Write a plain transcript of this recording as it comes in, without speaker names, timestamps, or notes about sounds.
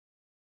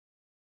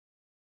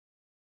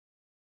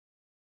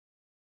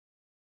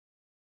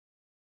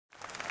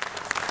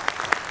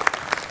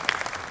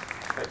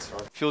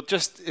If you'll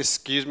just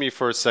excuse me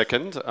for a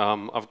second,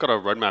 I've got a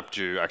roadmap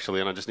due actually,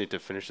 and I just need to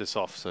finish this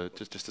off. So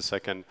just a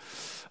second.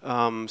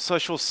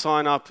 Social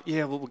sign up,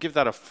 yeah, we'll give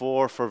that a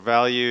 4 for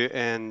value,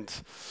 and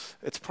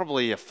it's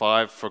probably a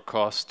 5 for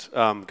cost.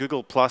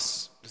 Google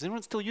Plus, does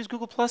anyone still use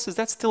Google Plus? Is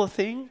that still a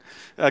thing?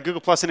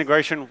 Google Plus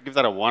integration, we'll give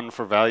that a 1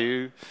 for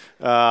value.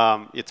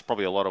 It's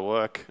probably a lot of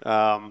work.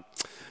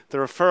 The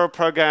referral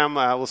program,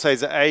 we'll say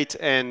is an 8,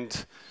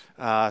 and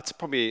it's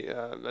probably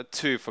a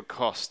 2 for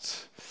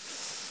cost.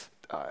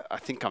 I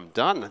think I'm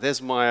done.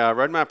 There's my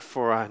roadmap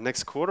for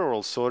next quarter,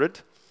 all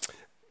sorted.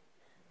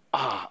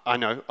 I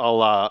know.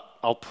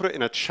 I'll put it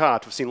in a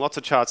chart. We've seen lots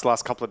of charts the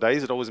last couple of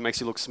days. It always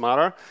makes you look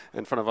smarter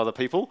in front of other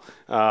people,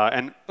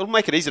 and it'll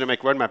make it easy to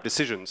make roadmap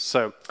decisions.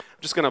 So I'm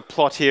just going to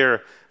plot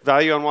here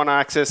value on one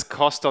axis,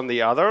 cost on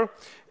the other,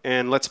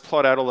 and let's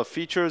plot out all the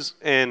features.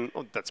 And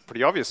that's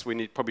pretty obvious.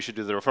 We probably should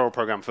do the referral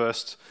program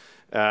first,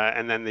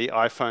 and then the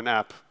iPhone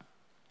app.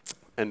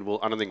 And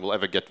I don't think we'll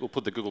ever we'll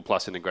put the Google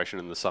Plus integration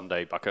in the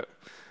someday bucket.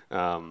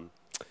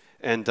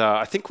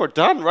 I think we're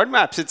done.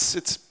 Roadmaps,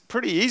 it's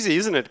pretty easy,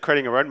 isn't it,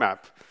 creating a roadmap?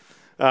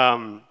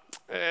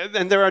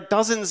 And there are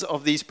dozens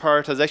of these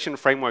prioritization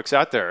frameworks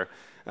out there.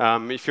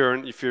 If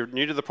you're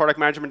new to the product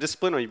management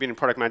discipline, or you've been in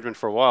product management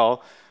for a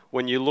while,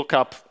 when you look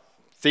up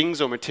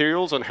things or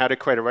materials on how to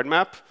create a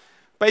roadmap,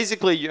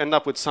 basically you end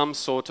up with some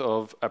sort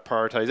of a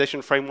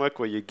prioritization framework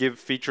where you give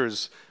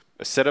features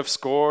a set of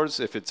scores.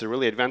 If it's a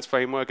really advanced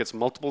framework, it's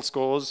multiple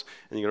scores,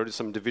 and you got to do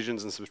some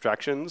divisions and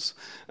subtractions.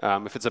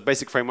 If it's a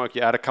basic framework,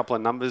 you add a couple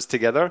of numbers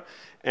together,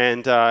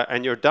 and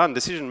you're done.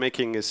 Decision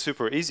making is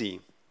super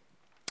easy.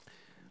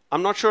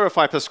 I'm not sure if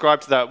I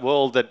prescribe to that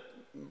world that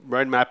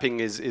road mapping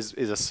is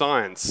a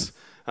science.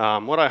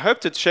 What I hope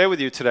to share with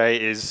you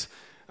today is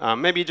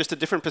maybe just a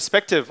different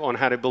perspective on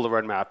how to build a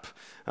roadmap.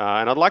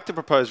 And I'd like to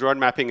propose road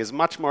mapping is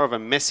much more of a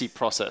messy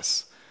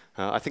process.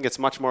 I think it's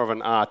much more of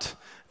an art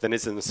than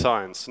is in the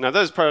science. Now,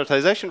 those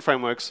prioritization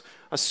frameworks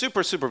are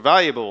super, super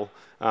valuable,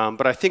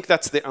 but I think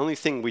that's the only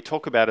thing we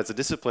talk about as a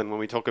discipline when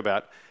we talk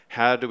about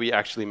how do we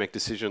actually make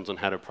decisions on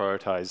how to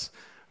prioritize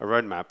a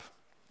roadmap.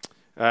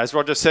 As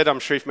Roger said, I'm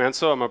Sherif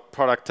Mansour. I'm a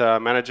product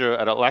manager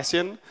at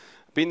Atlassian.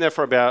 Been there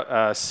for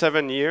about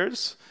 7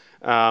 years.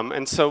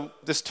 And so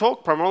this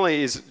talk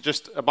primarily is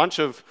just a bunch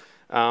of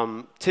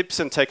tips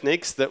and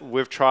techniques that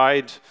we've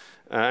tried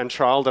and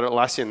trialed at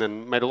Atlassian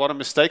and made a lot of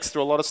mistakes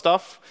through a lot of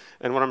stuff.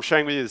 And what I'm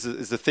sharing with you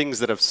is the things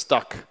that have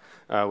stuck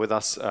with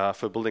us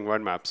for building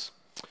roadmaps.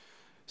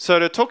 So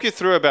to talk you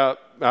through about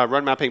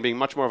road mapping being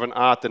much more of an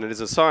art than it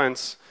is a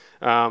science,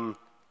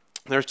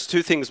 there's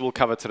 2 things we'll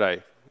cover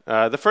today.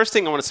 The first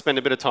thing I want to spend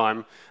a bit of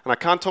time, and I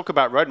can't talk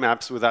about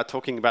roadmaps without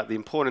talking about the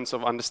importance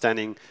of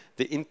understanding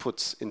the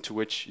inputs into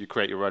which you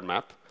create your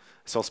roadmap.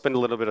 So I'll spend a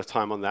little bit of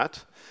time on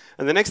that.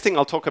 And the next thing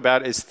I'll talk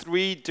about is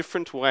 3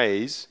 different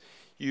ways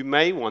you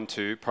may want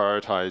to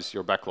prioritize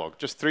your backlog.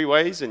 Just 3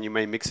 ways, and you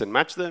may mix and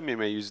match them. You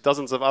may use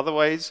dozens of other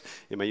ways.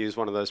 You may use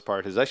one of those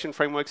prioritization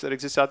frameworks that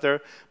exist out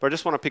there. But I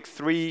just want to pick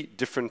 3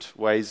 different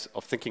ways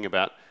of thinking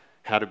about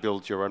how to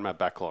build your roadmap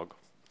backlog.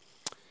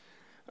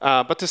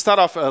 But to start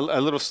off, a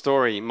little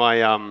story.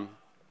 My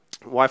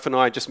wife and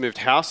I just moved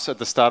house at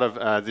the start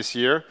of this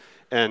year.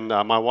 And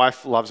my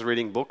wife loves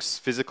reading books,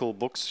 physical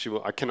books.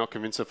 I cannot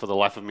convince her for the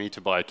life of me to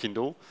buy a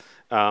Kindle.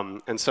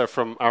 And so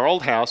from our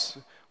old house,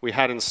 we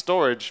had in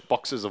storage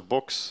boxes of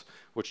books,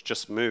 which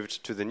just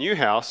moved to the new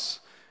house,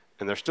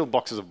 and there's still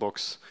boxes of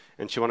books,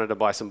 and she wanted to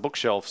buy some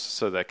bookshelves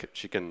so that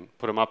she can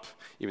put them up,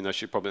 even though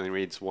she probably only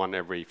reads one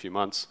every few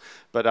months.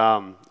 But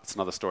it's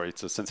another story.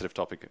 It's a sensitive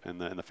topic in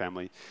the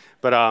family.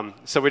 But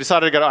so we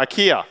decided to go to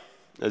IKEA,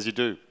 as you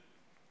do.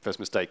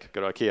 First mistake,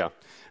 go to IKEA.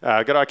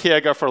 Go to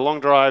IKEA, go for a long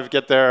drive,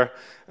 get there.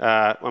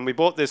 When we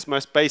bought this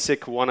most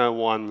basic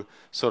 101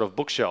 sort of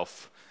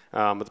bookshelf.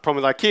 But the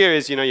problem with IKEA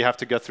is, you have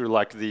to go through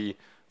like the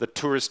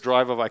tourist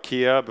drive of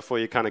IKEA before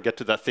you kind of get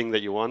to that thing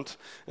that you want.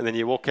 And then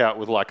you walk out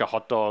with like a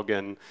hot dog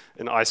and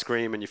an ice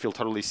cream, and you feel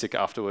totally sick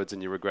afterwards,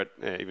 and you regret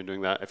even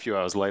doing that a few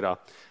hours later.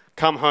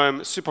 Come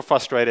home, super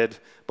frustrated,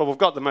 but we've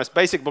got the most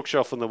basic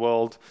bookshelf in the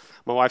world.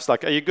 My wife's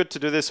like, are you good to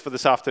do this for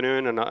this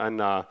afternoon?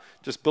 And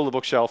just build a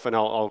bookshelf, and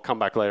I'll come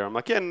back later. I'm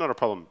like, yeah, not a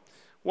problem.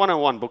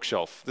 101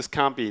 bookshelf. This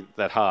can't be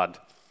that hard.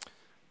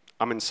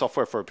 I'm in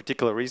software for a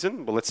particular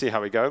reason, but let's see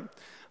how we go.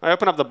 I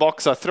open up the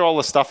box. I throw all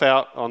the stuff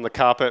out on the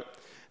carpet.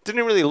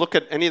 Didn't really look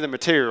at any of the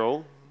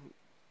material,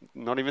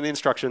 not even the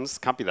instructions.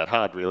 Can't be that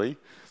hard, really.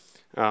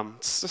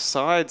 It's just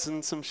sides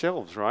and some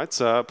shelves, right?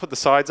 So I put the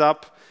sides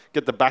up,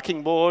 get the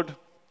backing board,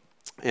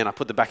 and I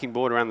put the backing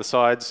board around the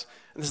sides.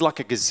 And there's like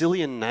a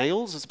gazillion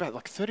nails. There's about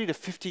like 30 to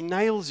 50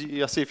 nails.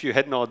 I see a few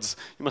head nods.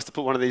 You must have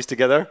put one of these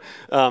together.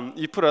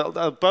 You put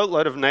a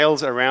boatload of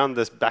nails around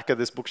the back of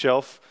this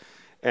bookshelf.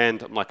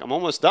 And I'm like, I'm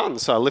almost done.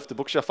 So I lift the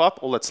bookshelf up.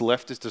 All that's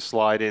left is to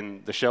slide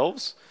in the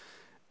shelves.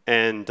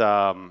 And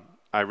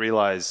I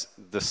realize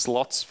the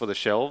slots for the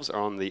shelves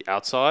are on the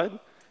outside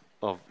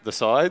of the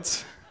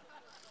sides.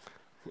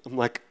 I'm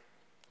like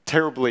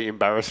terribly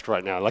embarrassed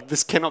right now. Like,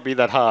 this cannot be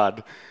that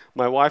hard.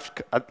 My wife,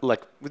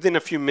 like within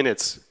a few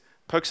minutes,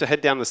 pokes her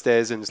head down the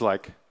stairs and is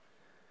like,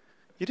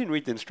 you didn't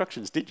read the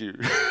instructions, did you?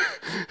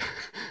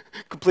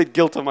 Complete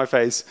guilt on my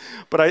face.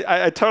 But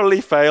I totally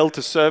failed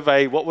to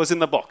survey what was in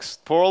the box.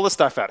 Pour all the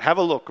stuff out. Have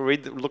a look.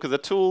 Look at the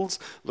tools.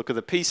 Look at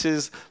the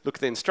pieces. Look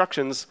at the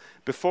instructions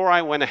before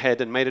I went ahead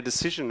and made a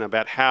decision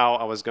about how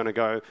I was going to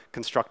go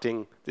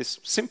constructing this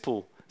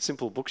simple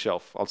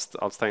bookshelf.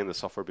 I'll stay in the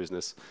software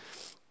business.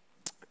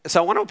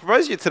 So I want to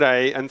propose you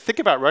today and think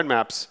about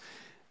roadmaps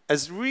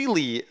as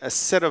really a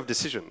set of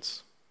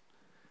decisions.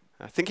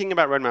 Thinking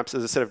about roadmaps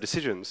as a set of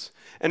decisions.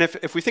 And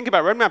if we think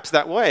about roadmaps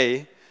that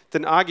way,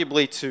 then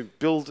arguably to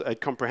build a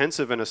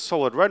comprehensive and a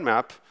solid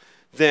roadmap,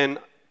 then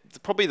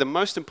probably the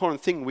most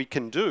important thing we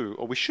can do,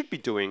 or we should be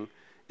doing,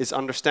 is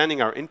understanding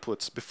our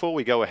inputs before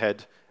we go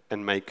ahead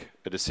and make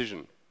a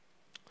decision.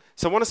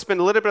 So I want to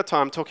spend a little bit of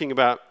time talking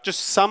about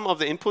just some of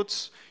the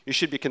inputs you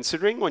should be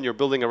considering when you're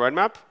building a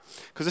roadmap,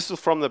 because this will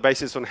form the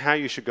basis on how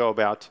you should go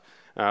about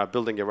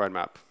building your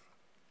roadmap.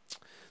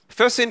 The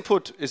first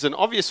input is an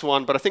obvious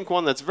one, but I think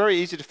one that's very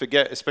easy to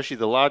forget, especially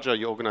the larger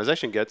your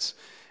organization gets,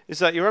 is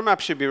that your roadmap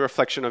should be a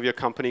reflection of your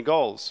company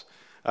goals.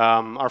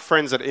 Our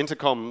friends at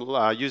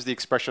Intercom use the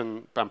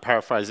expression, I'm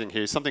paraphrasing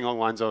here, something along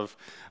the lines of,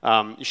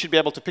 you should be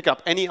able to pick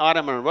up any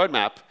item on a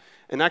roadmap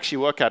and actually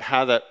work out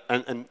how that,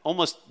 and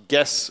almost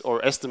guess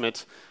or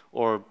estimate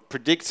or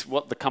predict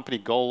what the company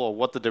goal or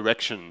what the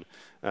direction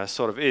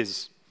sort of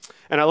is.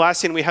 And at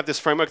Atlassian, we have this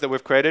framework that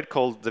we've created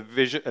called the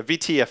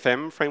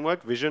VTFM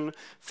framework, Vision,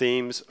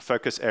 Themes,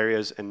 Focus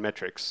Areas, and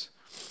Metrics.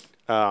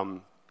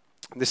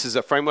 This is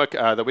a framework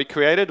that we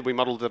created. We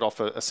modeled it off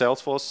a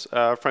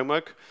Salesforce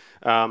framework.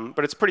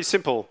 But it's pretty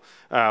simple.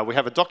 We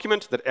have a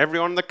document that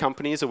everyone in the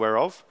company is aware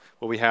of,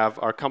 where we have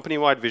our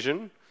company-wide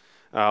vision.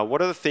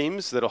 What are the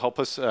themes that will help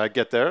us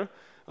get there?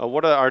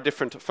 What are our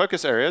different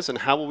focus areas, and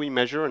how will we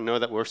measure and know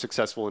that we're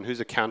successful, and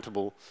who's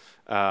accountable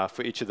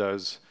for each of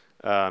those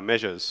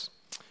measures?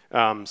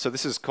 So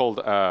this is called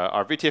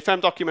our VTFM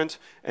document,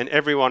 and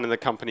everyone in the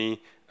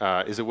company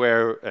is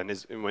aware, and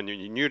when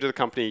you're new to the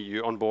company,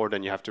 you're on board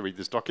and you have to read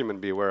this document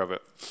and be aware of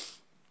it.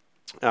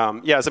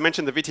 Yeah, as I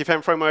mentioned, the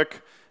VTFM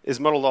framework is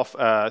modeled off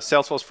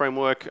Salesforce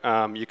framework.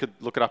 You could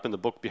look it up in the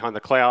book Behind the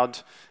Cloud.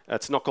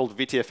 It's not called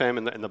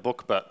VTFM in the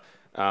book, but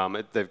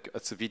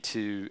it's a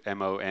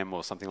V2MOM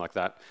or something like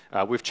that.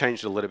 We've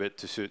changed it a little bit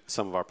to suit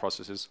some of our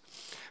processes.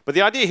 But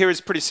the idea here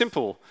is pretty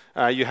simple.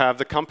 You have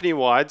the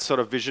company-wide sort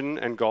of vision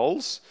and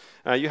goals.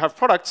 You have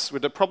products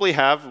that probably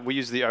have, we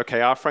use the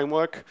OKR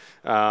framework.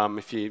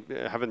 If you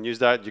haven't used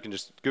that, you can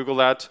just Google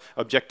that.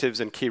 Objectives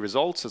and key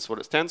results, that's what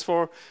it stands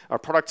for. Our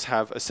products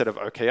have a set of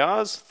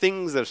OKRs,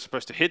 things that are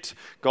supposed to hit,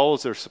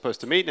 goals they're supposed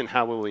to meet, and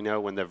how will we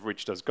know when they've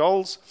reached those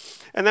goals.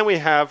 And then we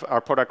have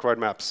our product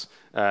roadmaps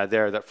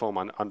there that form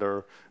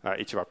under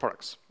each of our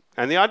products.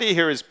 And the idea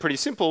here is pretty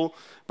simple,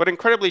 but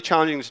incredibly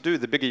challenging to do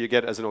the bigger you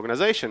get as an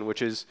organization, which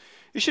is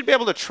you should be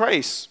able to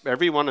trace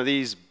every one of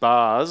these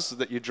bars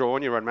that you draw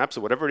on your roadmaps,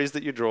 or whatever it is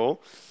that you draw,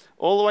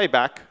 all the way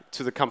back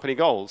to the company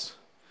goals.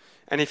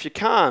 And if you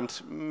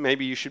can't,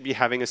 maybe you should be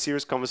having a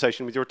serious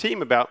conversation with your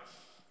team about,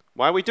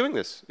 why are we doing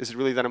this? Is it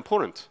really that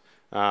important?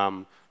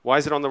 Why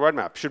is it on the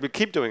roadmap? Should we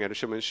keep doing it,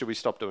 or should we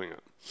stop doing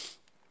it?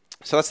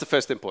 So that's the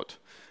first input.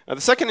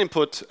 The second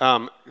input,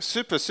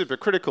 super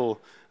critical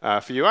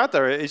for you out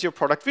there, is your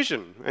product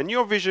vision. And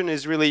your vision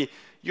is really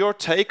your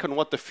take on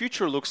what the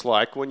future looks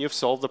like when you've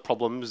solved the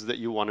problems that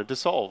you wanted to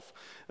solve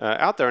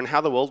out there, and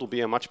how the world will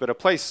be a much better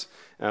place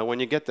when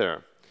you get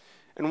there.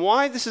 And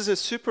why this is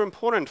super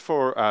important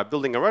for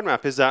building a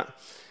roadmap is that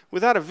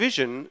without a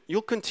vision,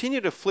 you'll continue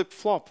to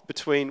flip-flop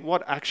between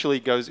what actually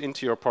goes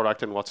into your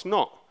product and what's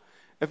not.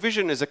 A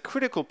vision is a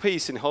critical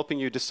piece in helping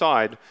you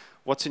decide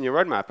what's in your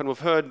roadmap. And we've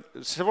heard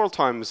several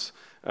times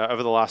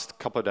over the last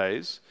couple of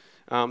days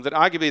that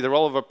arguably the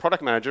role of a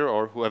product manager,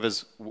 or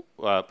whoever's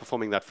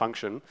performing that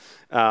function,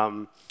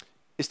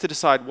 is to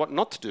decide what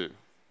not to do.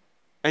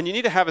 And you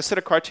need to have a set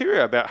of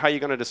criteria about how you're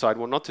going to decide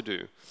what not to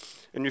do.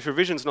 And if your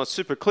vision's not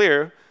super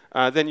clear,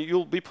 then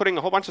you'll be putting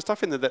a whole bunch of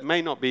stuff in there that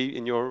may not be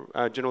in your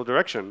general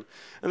direction.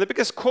 And the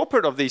biggest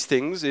culprit of these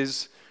things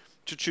is,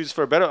 to choose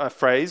for a better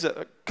phrase,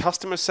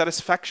 customer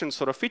satisfaction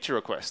sort of feature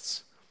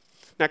requests.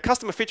 Now,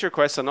 customer feature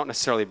requests are not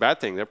necessarily a bad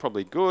thing. They're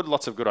probably good,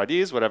 lots of good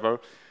ideas, whatever.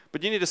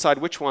 But you need to decide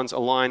which ones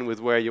align with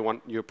where you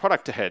want your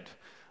product to head.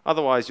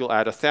 Otherwise, you'll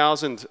add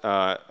 1,000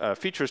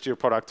 features to your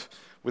product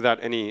without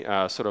any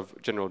sort of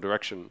general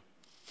direction.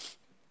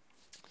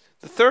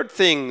 The third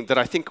thing that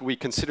I think we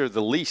consider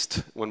the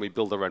least when we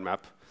build a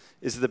roadmap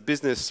is the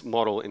business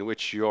model in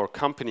which your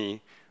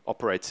company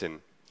operates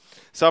in.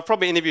 So I've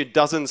probably interviewed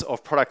dozens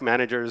of product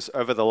managers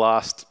over the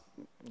last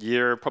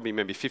year, probably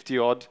maybe 50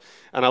 odd,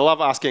 and I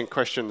love asking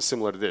questions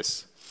similar to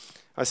this.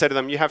 I say to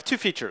them, you have two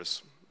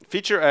features,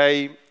 feature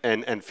A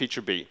and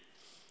feature B.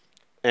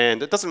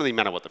 And it doesn't really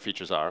matter what the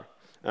features are,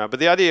 but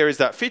the idea is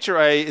that feature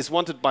A is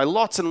wanted by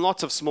lots and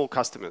lots of small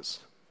customers.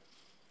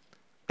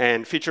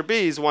 And feature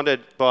B is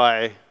wanted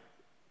by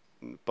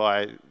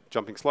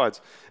jumping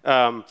slides.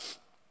 And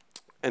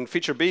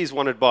feature B is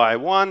wanted by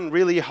one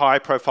really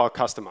high-profile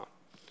customer.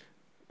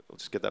 I'll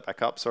just get that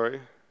back up,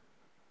 sorry.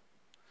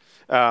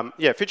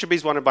 Yeah, feature B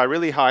is wanted by a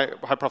really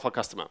high-profile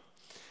customer.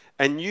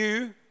 and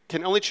you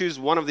can only choose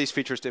one of these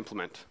features to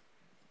implement.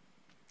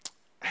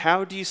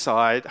 How do you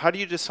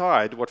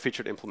decide what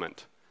feature to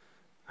implement?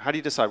 How do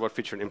you decide what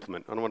feature to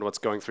implement? I don't wonder what's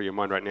going through your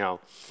mind right now.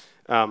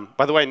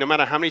 By the way, no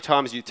matter how many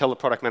times you tell the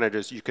product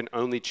managers you can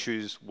only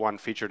choose one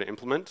feature to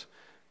implement,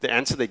 the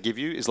answer they give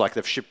you is like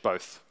they've shipped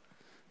both.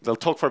 They'll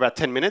talk for about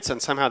 10 minutes,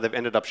 and somehow they've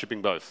ended up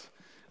shipping both.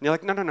 And you're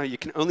like, no, no, no, you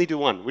can only do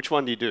one. Which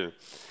one do you do?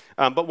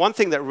 But one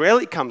thing that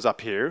rarely comes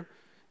up here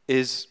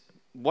is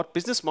what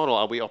business model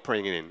are we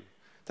operating in?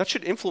 That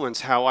should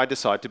influence how I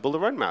decide to build a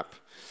roadmap.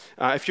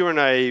 If you're in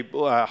a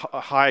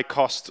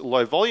high-cost,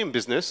 low-volume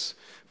business,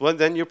 well,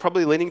 then you're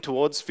probably leaning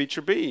towards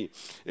feature B.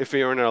 If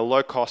you're in a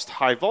low-cost,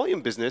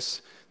 high-volume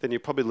business, then you're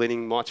probably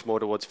leaning much more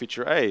towards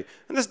feature A.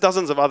 And there's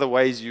dozens of other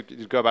ways you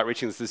could go about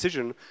reaching this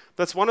decision.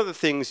 That's one of the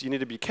things you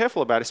need to be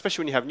careful about,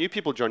 especially when you have new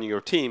people joining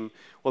your team.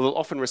 Well, they'll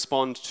often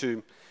respond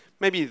to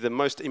maybe the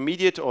most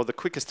immediate or the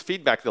quickest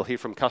feedback they'll hear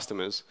from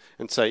customers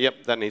and say,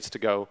 yep, that needs to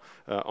go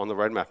on the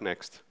roadmap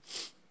next.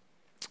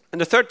 And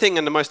the third thing,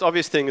 and the most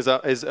obvious thing, is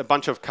a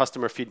bunch of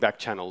customer feedback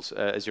channels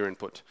as your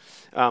input.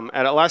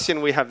 At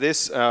Atlassian, we have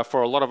this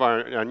for a lot of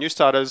our new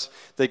starters.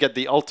 They get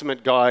the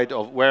ultimate guide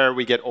of where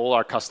we get all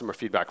our customer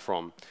feedback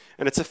from.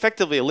 And it's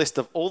effectively a list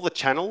of all the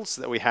channels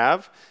that we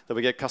have that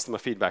we get customer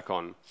feedback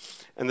on.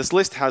 And this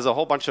list has a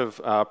whole bunch of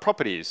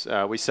properties.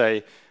 We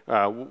say,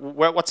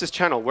 what's this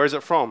channel? Where is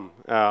it from?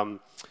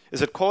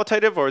 Is it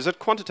qualitative or is it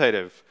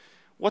quantitative?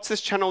 What's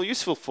this channel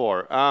useful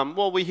for?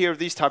 Well, we hear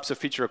these types of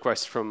feature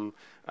requests from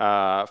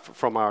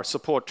our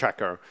support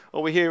tracker.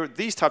 Or we hear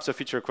these types of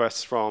feature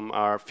requests from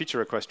our feature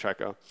request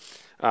tracker.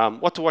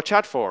 What to watch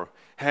out for?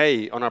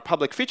 Hey, on our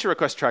public feature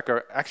request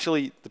tracker,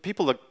 actually, the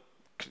people that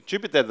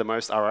contribute there the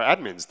most are our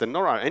admins. They're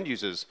not our end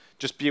users.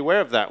 Just be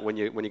aware of that when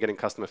you're getting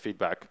customer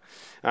feedback.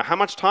 How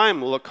much time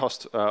will it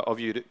cost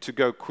of you to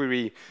go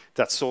query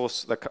that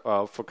source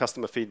for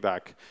customer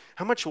feedback?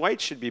 How much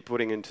weight should be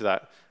putting into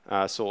that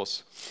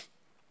source?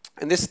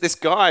 And this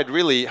guide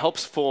really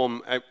helps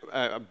form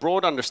a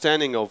broad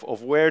understanding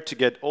of where to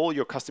get all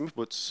your custom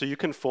inputs so you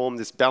can form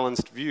this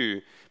balanced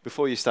view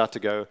before you start to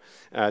go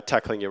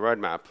tackling your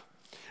roadmap.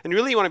 And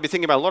really you want to be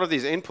thinking about a lot of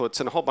these inputs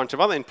and a whole bunch of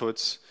other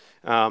inputs.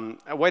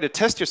 A way to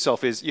test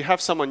yourself is you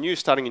have someone new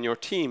starting in your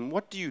team.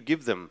 What do you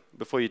give them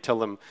before you tell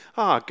them,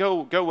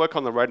 go work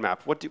on the roadmap?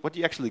 What do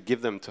you actually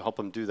give them to help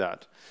them do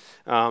that?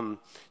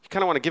 You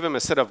kind of want to give them a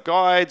set of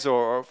guides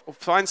or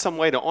find some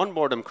way to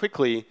onboard them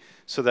quickly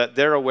so that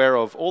they're aware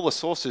of all the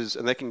sources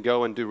and they can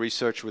go and do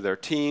research with their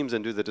teams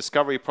and do the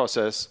discovery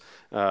process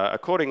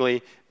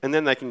accordingly, and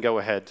then they can go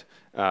ahead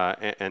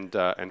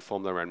and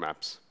form their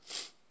roadmaps.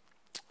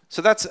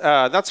 So that's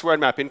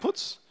roadmap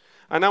inputs.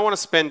 I now want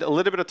to spend a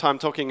little bit of time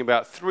talking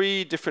about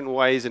 3 different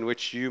ways in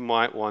which you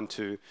might want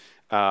to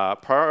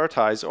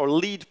prioritize or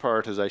lead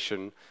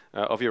prioritization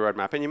of your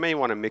roadmap, and you may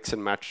want to mix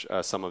and match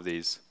some of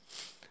these.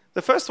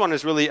 The first one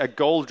is really a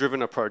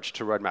goal-driven approach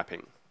to road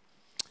mapping.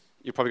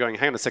 You're probably going,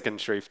 hang on a second,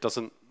 Sherif,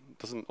 don't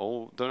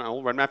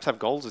all roadmaps have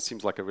goals? It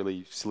seems like a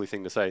really silly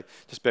thing to say.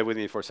 Just bear with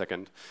me for a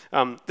second.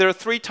 There are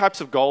 3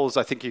 types of goals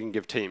I think you can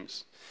give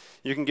teams.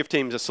 You can give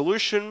teams a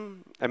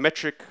solution, a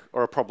metric,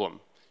 or a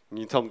problem. And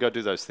you tell them, go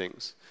do those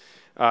things.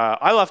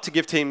 I love to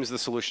give teams the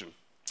solution.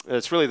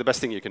 It's really the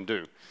best thing you can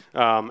do.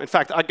 In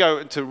fact, I'd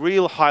go to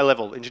real high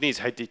level. Engineers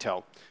hate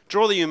detail.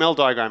 Draw the UML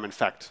diagram, in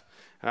fact.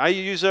 A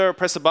user,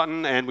 press a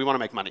button, and we want to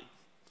make money.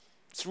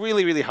 It's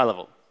really, really high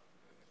level.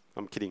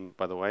 I'm kidding,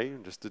 by the way.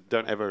 Just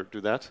don't ever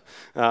do that.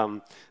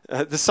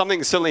 There's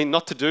something certainly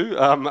not to do.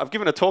 I've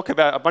given a talk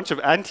about a bunch of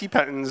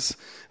anti-patterns,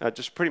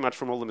 just pretty much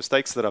from all the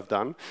mistakes that I've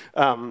done,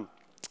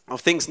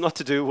 of things not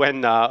to do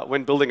when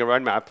building a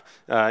roadmap.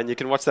 And you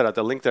can watch that at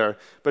the link there.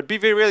 But be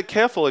very, really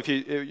careful.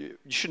 You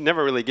should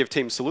never really give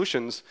teams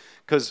solutions,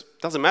 because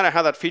it doesn't matter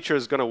how that feature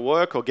is going to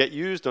work or get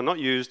used or not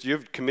used.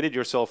 You've committed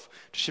yourself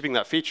to shipping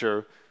that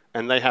feature,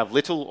 and they have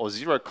little or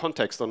zero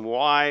context on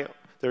why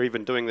they're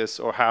even doing this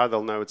or how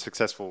they'll know it's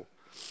successful.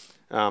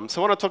 So I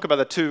want to talk about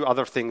the 2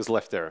 other things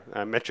left there,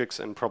 metrics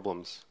and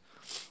problems.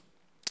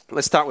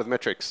 Let's start with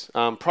metrics.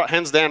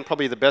 Hands down,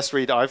 probably the best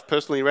read I've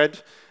personally read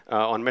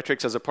on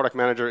metrics as a product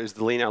manager is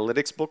the Lean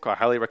Analytics book. I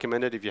highly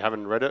recommend it if you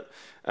haven't read it.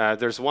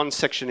 There's one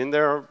section in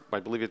there, I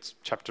believe it's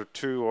chapter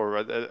 2 or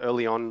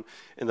early on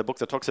in the book,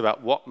 that talks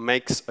about what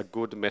makes a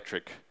good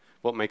metric.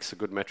 What makes a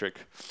good metric?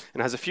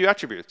 And it has a few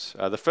attributes.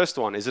 The first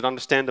one, is it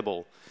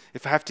understandable?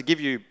 If I have to give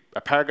you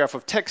a paragraph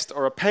of text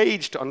or a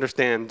page to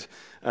understand,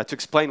 to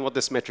explain what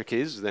this metric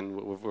is, then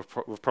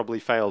we've probably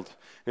failed.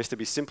 It has to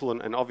be simple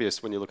and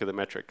obvious when you look at the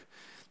metric.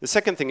 The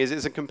second thing is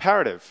it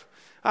comparative?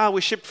 We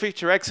shipped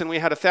feature X and we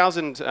had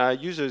 1,000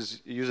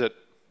 users use it.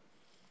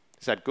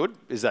 Is that good?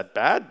 Is that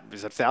bad?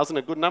 Is 1,000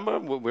 a good number?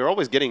 We're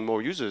always getting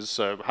more users,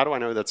 so how do I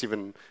know that's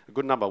even a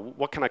good number?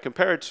 What can I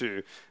compare it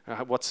to?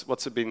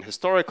 What's it been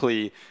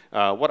historically?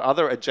 What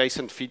other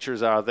adjacent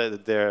features are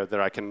there that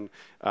I can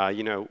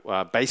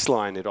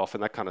baseline it off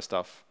and that kind of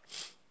stuff?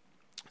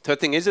 Third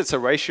thing is it's a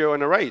ratio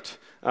and a rate.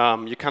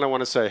 You kind of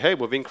want to say, hey,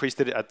 we've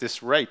increased it at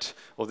this rate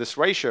or this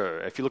ratio.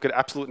 If you look at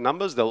absolute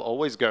numbers, they'll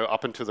always go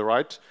up and to the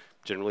right.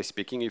 Generally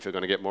speaking, if you're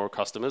going to get more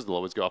customers, they'll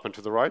always go up and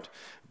to the right.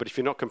 But if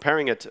you're not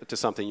comparing it to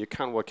something, you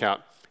can't work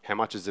out how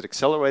much is it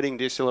accelerating,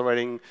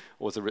 decelerating,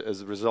 or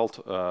as a result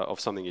of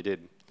something you did.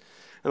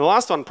 And the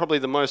last one, probably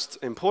the most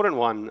important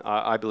one,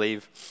 I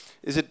believe,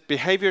 is it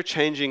behavior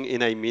changing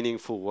in a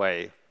meaningful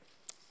way.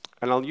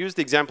 And I'll use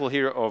the example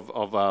here of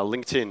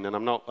LinkedIn, and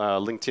I'm not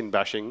LinkedIn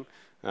bashing.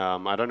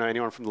 I don't know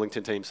anyone from the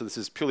LinkedIn team, so this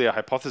is purely a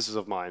hypothesis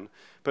of mine.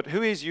 But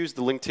who has used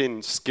the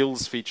LinkedIn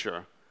skills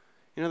feature?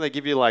 You know, they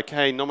give you like,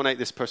 hey, nominate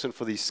this person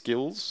for these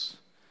skills.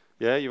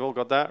 Yeah, you've all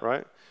got that,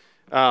 right?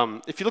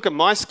 If you look at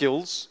my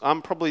skills,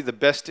 I'm probably the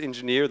best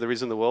engineer there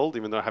is in the world,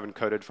 even though I haven't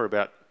coded for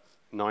about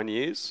 9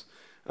 years.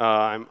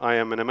 I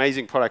am an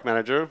amazing product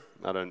manager.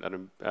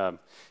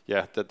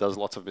 Yeah, that does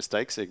lots of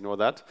mistakes. Ignore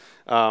that.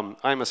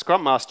 I'm a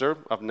Scrum Master.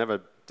 I've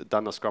never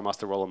done a Scrum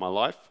Master role in my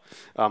life.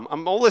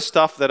 I'm all this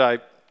stuff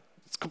that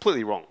it's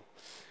completely wrong.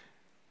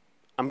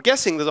 I'm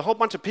guessing there's a whole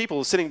bunch of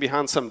people sitting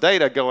behind some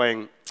data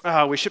going,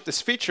 we shipped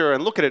this feature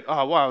and look at it.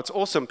 Oh, wow, it's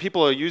awesome.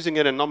 People are using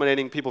it and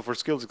nominating people for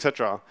skills,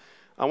 etc.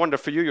 I wonder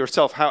for you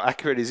yourself, how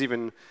accurate is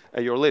even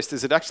your list?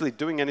 Is it actually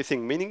doing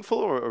anything meaningful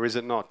or is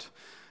it not?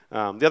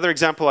 The other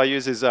example I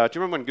use is, do you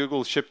remember when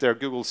Google shipped their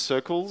Google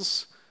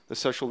Circles, the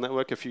social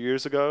network, a few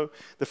years ago?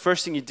 The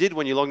first thing you did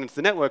when you logged into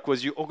the network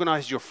was you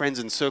organized your friends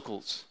in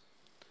circles.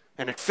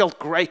 And it felt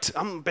great.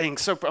 I'm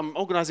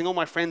organizing all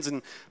my friends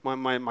in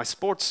my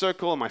sports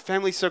circle and my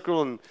family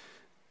circle, and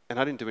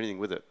I didn't do anything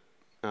with it.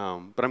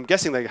 But I'm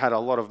guessing they had a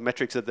lot of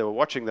metrics that they were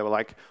watching. They were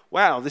like,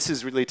 wow, this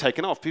is really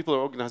taken off. People are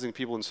organizing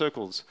people in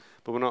circles,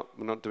 but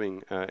we're not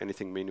doing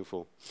anything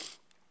meaningful.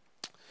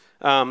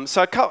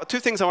 So two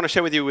things I want to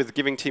share with you with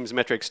giving teams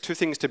metrics, two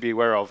things to be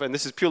aware of, and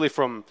this is purely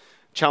from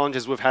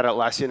challenges we've had at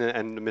Atlassian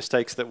and the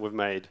mistakes that we've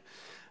made.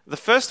 The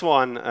first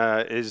one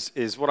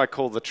is what I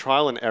call the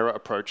trial and error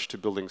approach to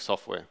building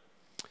software.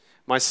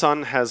 My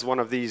son has one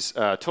of these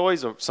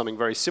toys or something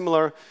very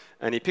similar,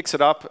 and he picks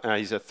it up.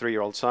 He's a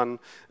 3-year-old son,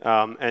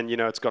 and you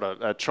know it's got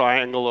a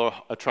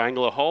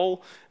triangular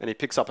hole, and he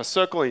picks up a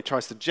circle and he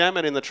tries to jam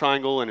it in the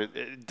triangle, and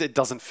it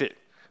doesn't fit.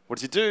 What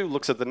does he do?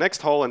 Looks at the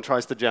next hole and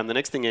tries to jam the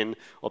next thing in,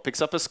 or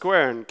picks up a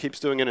square and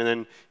keeps doing it, and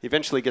then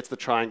eventually gets the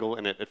triangle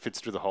and it fits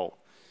through the hole.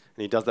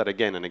 And he does that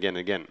again and again and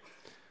again.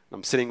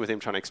 I'm sitting with him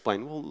trying to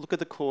explain, well, look at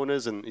the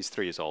corners, and he's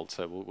 3 years old,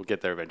 so we'll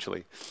get there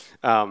eventually.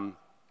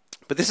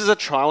 But this is a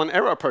trial and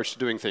error approach to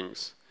doing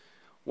things.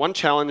 One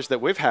challenge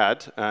that we've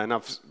had, and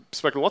I've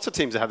spoken to lots of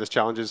teams that have this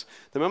challenge, is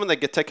the moment they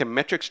take a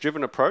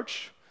metrics-driven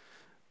approach,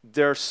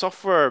 their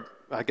software,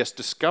 I guess,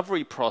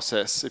 discovery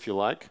process, if you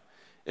like,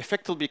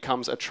 effectively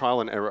becomes a trial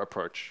and error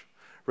approach.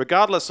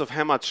 Regardless of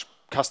how much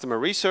customer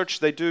research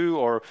they do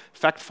or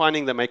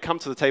fact-finding that may come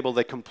to the table,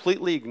 they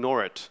completely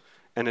ignore it,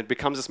 and it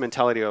becomes this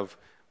mentality of,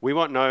 we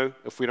won't know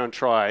if we don't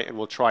try, and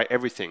we'll try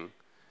everything.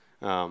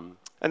 And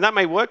that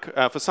may work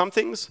for some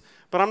things,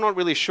 but I'm not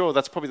really sure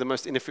that's probably the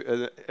most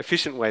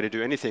efficient way to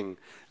do anything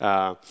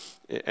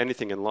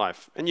in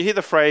life. And you hear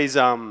the phrase,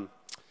 fail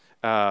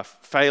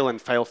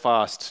and fail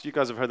fast. You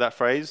guys have heard that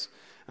phrase?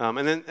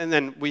 And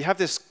then we have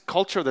this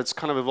culture that's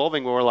kind of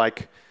evolving where we're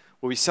like,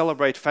 well, we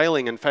celebrate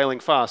failing and failing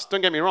fast.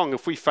 Don't get me wrong,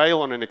 if we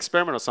fail on an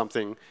experiment or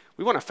something,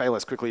 we want to fail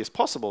as quickly as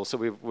possible, so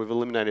we've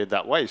eliminated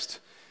that waste.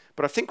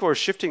 But I think we're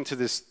shifting to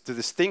this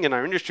thing in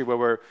our industry where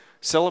we're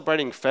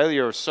celebrating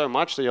failure so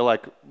much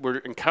that we're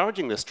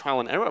encouraging this trial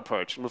and error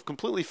approach, and we've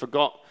completely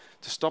forgot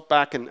to stop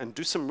back and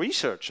do some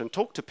research and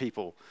talk to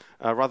people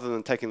rather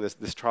than taking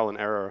this trial and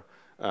error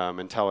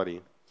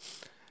mentality.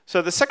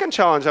 So the second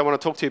challenge I want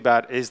to talk to you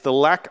about is the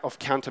lack of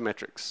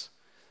countermetrics.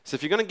 So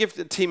if you're going to give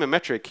the team a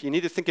metric, you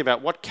need to think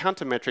about what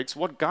countermetrics,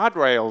 what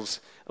guardrails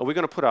are we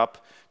going to put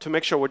up to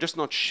make sure we're just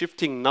not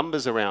shifting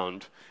numbers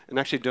around and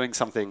actually doing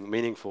something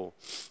meaningful.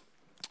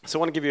 So I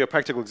want to give you a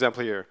practical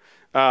example here.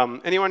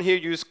 Anyone here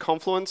use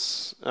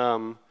Confluence?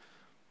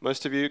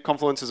 Most of you.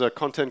 Confluence is a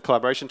content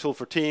collaboration tool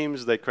for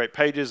teams. They create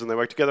pages and they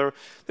work together.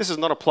 This is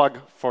not a plug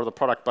for the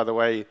product, by the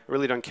way. I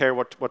really don't care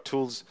what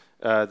tools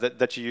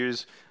that you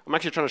use. I'm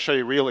actually trying to show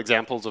you real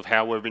examples of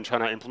how we've been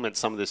trying to implement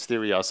some of this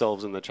theory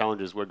ourselves and the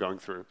challenges we're going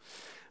through.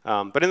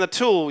 But in the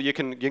tool, you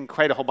can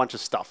create a whole bunch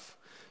of stuff.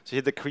 So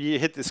you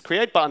hit this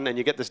create button and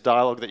you get this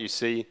dialog that you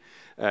see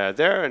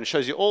there, and it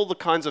shows you all the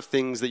kinds of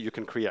things that you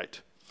can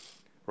create.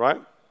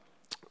 Right?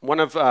 One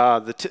of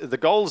the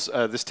goals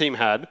this team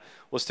had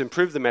was to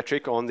improve the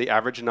metric on the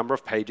average number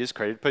of pages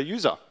created per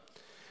user.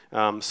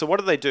 So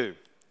what do?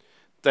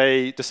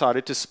 They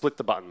decided to split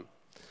the button.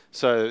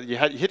 So you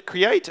hit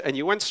create, and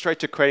you went straight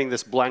to creating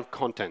this blank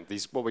content,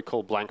 these what we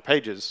call blank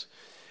pages.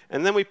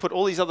 And then we put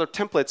all these other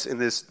templates in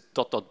this ...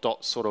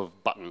 sort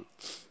of button. ...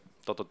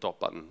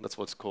 button, that's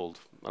what it's called.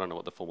 I don't know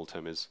what the formal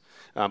term is.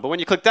 But when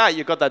you click that,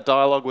 you've got that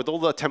dialog with all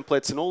the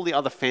templates and all the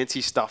other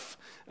fancy stuff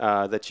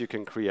that you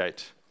can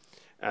create.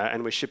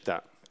 And we shipped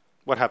that.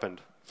 What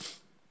happened?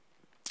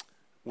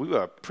 We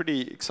were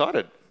pretty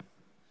excited.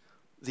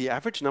 The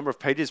average number of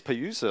pages per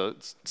user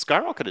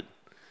skyrocketed.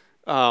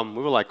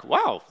 We were like,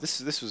 wow,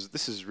 this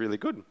is really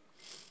good.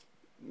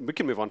 We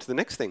can move on to the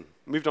next thing.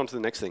 Moved on to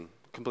the next thing.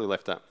 Completely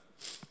left that.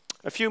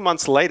 A few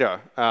months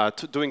later,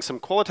 doing some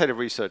qualitative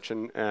research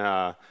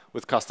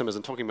with customers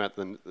and talking about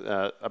them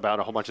about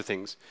a whole bunch of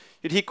things,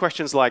 you'd hear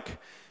questions like,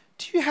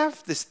 do you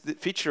have this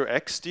feature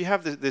X? Do you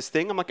have this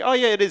thing? I'm like, oh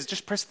yeah, it is.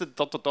 Just press the ...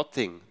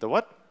 thing. The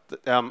what?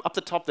 Up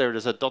the top there,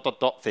 there's a ...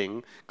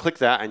 thing. Click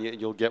that and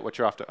you'll get what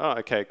you're after. Oh,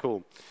 okay,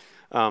 cool.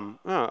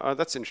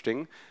 That's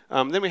interesting.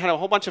 Then we had a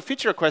whole bunch of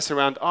feature requests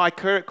around, I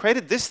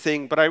created this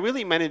thing, but I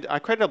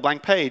created a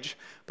blank page,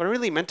 but I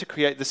really meant to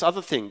create this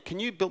other thing. Can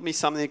you build me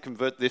something to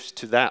convert this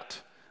to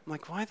that? I'm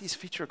like, why are these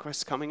feature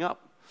requests coming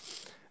up?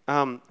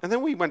 And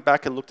then we went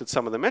back and looked at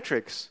some of the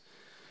metrics.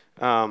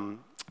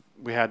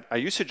 We had our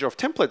usage of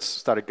templates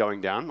started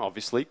going down,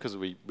 obviously, because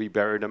we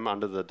buried them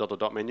under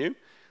the ... menu.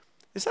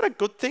 Is that a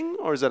good thing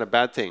or is that a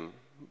bad thing?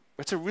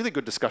 It's a really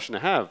good discussion to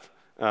have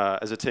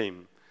as a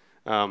team.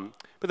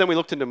 But then we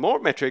looked into more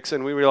metrics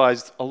and we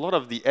realized a lot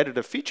of the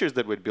editor features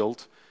that we'd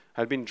built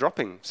had been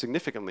dropping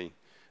significantly,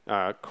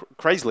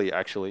 crazily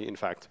actually, in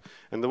fact.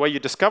 And the way you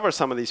discover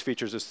some of these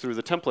features is through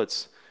the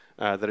templates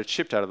that it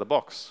shipped out of the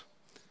box.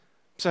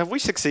 So have we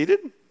succeeded?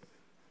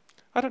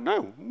 I don't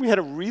know. We had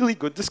a really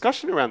good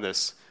discussion around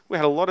this. We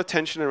had a lot of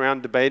tension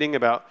around debating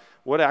about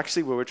what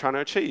actually we were trying to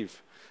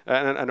achieve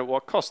and at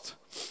what cost.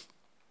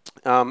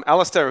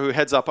 Alistair, who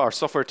heads up our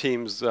software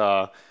teams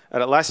at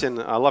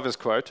Atlassian, I love his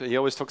quote. He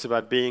always talks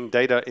about being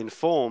data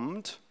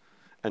informed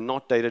and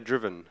not data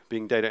driven.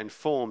 Being data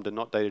informed and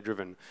not data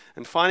driven.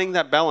 And finding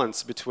that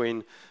balance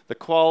between the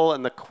qual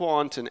and the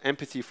quant and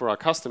empathy for our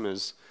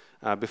customers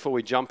before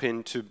we jump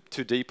in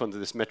too deep onto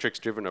this metrics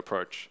driven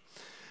approach.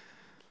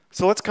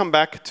 So let's come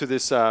back to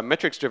this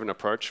metrics-driven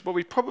approach. What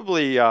we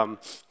probably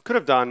could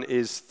have done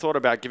is thought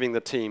about giving the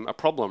team a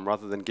problem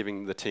rather than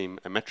giving the team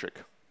a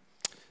metric.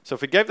 So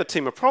if we gave the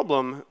team a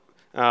problem,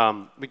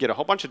 we get a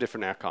whole bunch of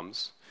different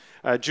outcomes.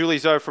 Julie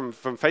Zhou from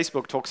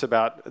Facebook talks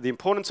about the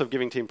importance of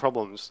giving team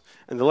problems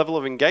and the level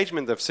of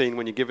engagement they've seen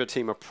when you give a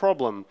team a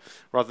problem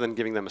rather than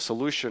giving them a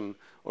solution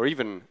or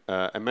even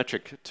a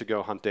metric to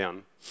go hunt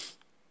down.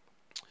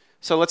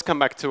 So let's come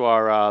back to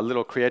our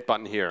little create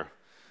button here.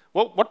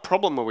 What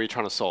problem are we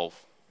trying to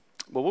solve?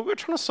 Well, what we're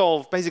trying to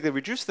solve, basically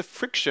reduce the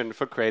friction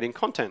for creating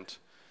content.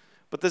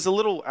 But there's a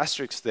little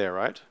asterisk there,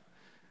 right?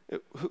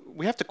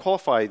 We have to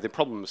qualify the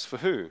problems for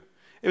who?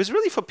 It was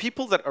really for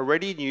people that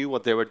already knew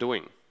what they were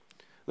doing.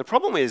 The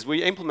problem is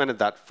we implemented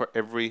that for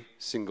every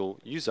single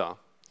user.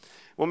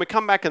 When we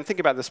come back and think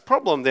about this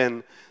problem,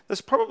 then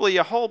there's probably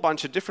a whole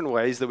bunch of different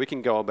ways that we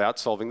can go about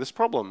solving this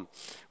problem.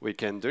 We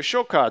can do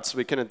shortcuts,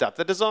 we can adapt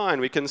the design,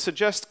 we can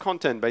suggest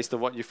content based on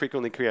what you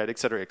frequently create, et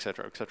cetera, et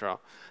cetera, et cetera.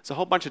 It's a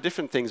whole bunch of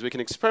different things we can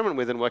experiment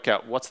with and work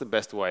out what's the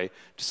best way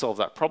to solve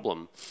that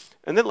problem.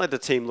 And then let the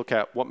team look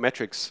at what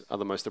metrics are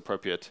the most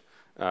appropriate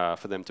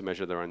for them to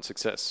measure their own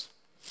success.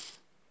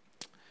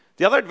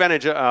 The other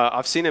advantage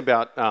I've seen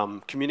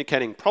about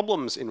communicating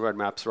problems in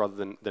roadmaps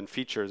rather than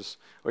features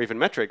or even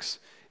metrics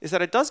is that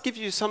it does give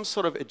you some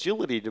sort of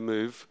agility to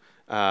move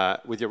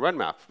with your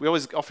roadmap. We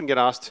often get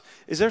asked,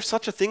 is there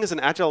such a thing as an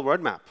agile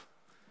roadmap?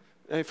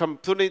 If I'm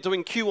doing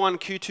Q1,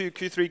 Q2,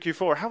 Q3,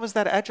 Q4, how is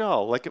that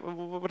agile? Like,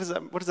 what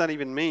does that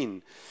even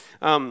mean?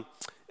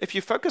 If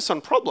you focus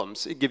on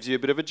problems, it gives you a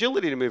bit of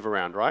agility to move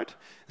around, right?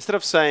 Instead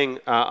of saying,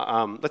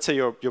 let's say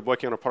you're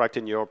working on a product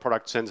and your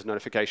product sends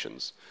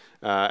notifications,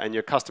 and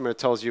your customer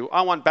tells you,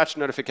 I want batch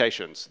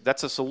notifications.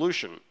 That's a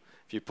solution.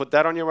 If you put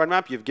that on your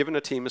roadmap, you've given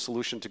a team a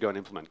solution to go and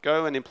implement.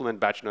 Go and implement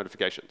batch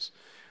notifications.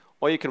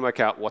 Or you can work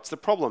out what's the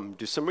problem.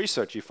 Do some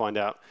research. You find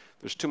out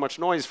there's too much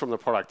noise from the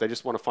product. They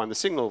just want to find the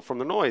signal from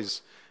the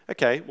noise.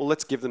 Okay, well,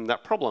 let's give them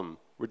that problem.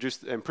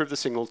 Improve the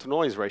signal to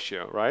noise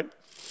ratio, right?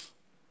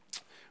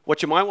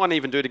 What you might want to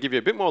even do to give you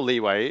a bit more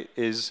leeway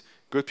is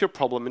group your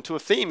problem into a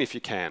theme if you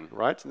can,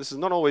 right? This is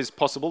not always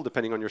possible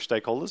depending on your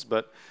stakeholders,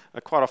 but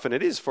quite often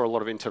it is for a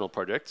lot of internal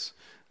projects.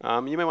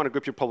 You may want to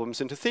group your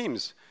problems into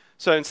themes.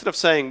 So instead of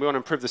saying we want to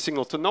improve the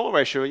signal to null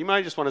ratio, you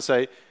might just want to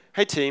say,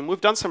 hey team,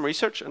 we've done some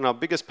research and our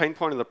biggest pain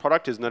point in the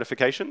product is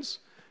notifications.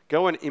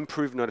 Go and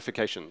improve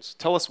notifications.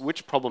 Tell us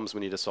which problems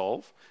we need to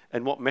solve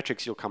and what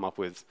metrics you'll come up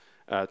with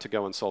to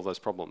go and solve those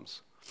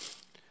problems.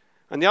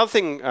 And the other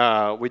thing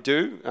we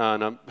do,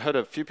 and I've heard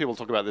a few people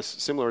talk about this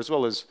similar as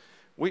well, is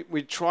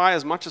we try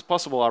as much as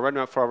possible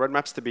for our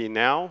roadmaps to be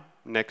now,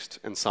 next,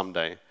 and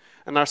someday.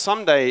 And our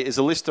someday is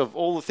a list of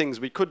all the things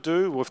we could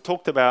do, we've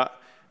talked about,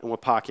 and we're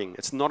parking.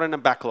 It's not in a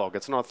backlog.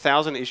 It's not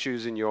 1,000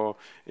 issues in your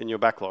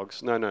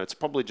backlogs. No, it's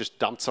probably just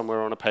dumped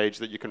somewhere on a page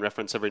that you can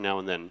reference every now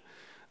and then.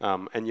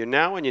 And your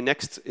now and your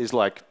next is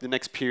like the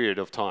next period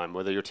of time,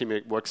 whether your team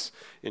works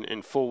in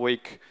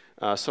 4-week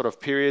sort of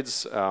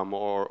periods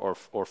or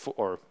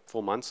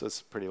 4 months.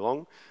 That's pretty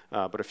long,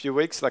 but a few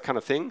weeks, that kind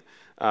of thing.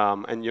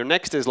 And your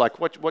next is like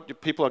what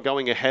people are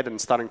going ahead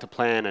and starting to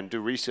plan and do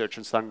research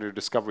and starting to do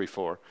discovery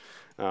for.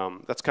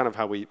 That's kind of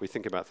how we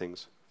think about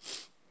things.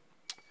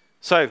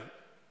 So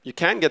you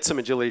can get some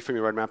agility from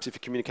your roadmaps if you're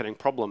communicating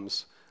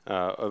problems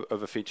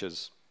over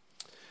features.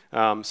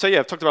 So yeah,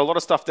 I've talked about a lot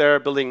of stuff there,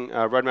 building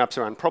roadmaps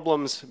around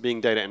problems,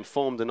 being data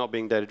informed and not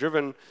being data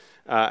driven,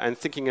 and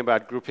thinking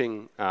about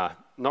grouping,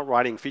 not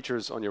writing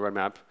features on your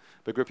roadmap,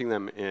 by grouping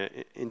them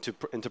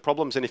into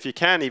problems. And if you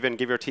can, even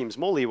give your teams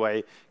more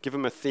leeway, give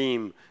them a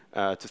theme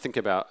to think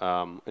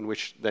about in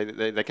which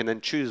they can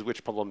then choose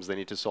which problems they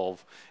need to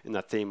solve in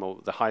that theme, or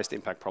the highest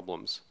impact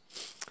problems.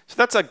 So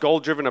that's a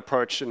goal-driven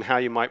approach and how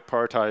you might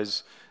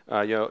prioritize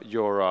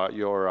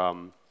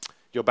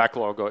your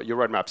backlog, or your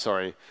roadmap,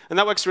 sorry. And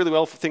that works really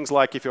well for things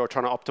like if you're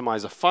trying to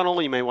optimize a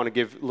funnel, you may want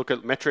to look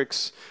at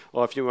metrics,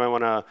 or if you may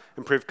want to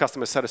improve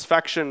customer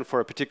satisfaction for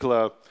a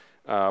particular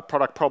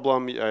product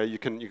problem, you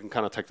can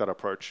kind of take that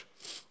approach.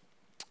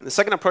 The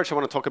second approach I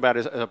want to talk about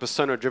is a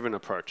persona-driven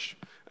approach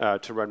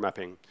to road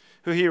mapping.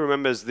 Who here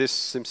remembers this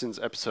Simpsons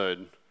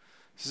episode?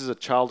 This is a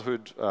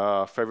childhood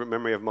favorite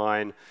memory of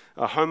mine.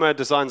 Homer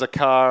designs a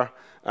car,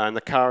 and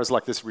the car is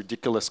like this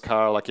ridiculous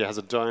car. Like, he has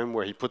a dome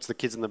where he puts the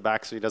kids in the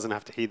back so he doesn't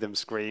have to hear them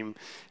scream.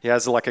 He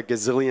has like a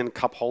gazillion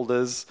cup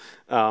holders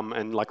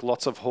and like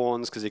lots of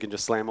horns because he can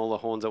just slam all the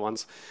horns at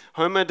once.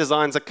 Homer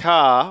designs a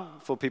car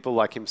for people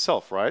like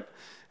himself, right?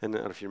 And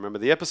if you remember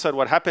the episode,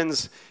 what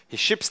happens? He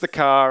ships the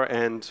car,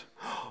 and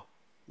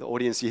the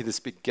audience, you hear this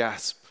big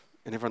gasp,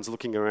 and everyone's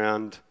looking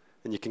around,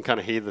 and you can kind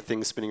of hear the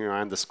thing spinning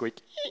around, the squeak.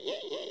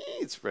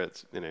 It's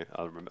you know,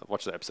 I remember, I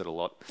watched that episode a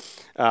lot.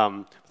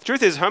 The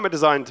truth is, Homer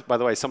designed, by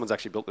the way, someone's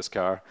actually built this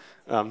car.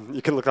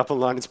 You can look it up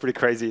online, it's pretty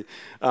crazy.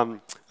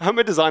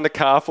 Homer designed a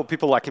car for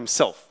people like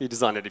himself. He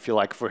designed it, if you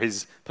like, for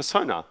his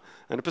persona.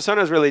 And a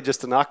persona is really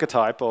just an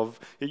archetype of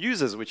your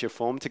users, which are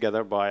formed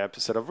together by a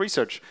set of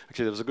research.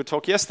 Actually, there was a good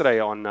talk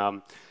yesterday on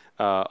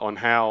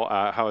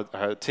how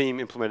a team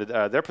implemented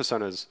their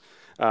personas.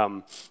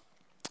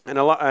 And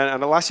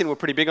Atlassian, we're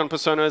pretty big on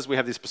personas. We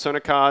have these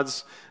persona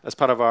cards as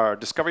part of our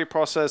discovery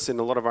process in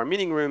a lot of our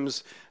meeting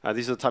rooms.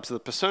 These are the types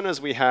of the personas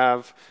we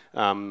have.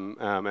 And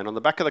on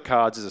the back of the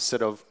cards is a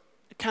set of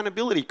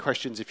accountability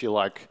questions, if you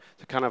like,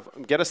 to kind of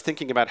get us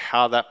thinking about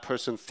how that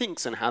person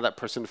thinks and how that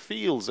person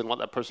feels and what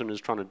that person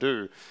is trying to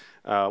do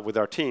with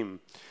our team.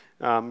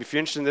 If you're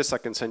interested in this, I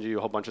can send you a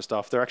whole bunch of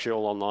stuff. They're actually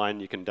all online.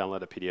 You can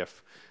download a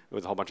PDF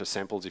with a whole bunch of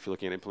samples if you're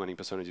looking at implementing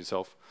personas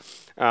yourself.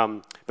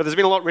 But there's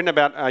been a lot written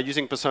about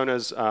using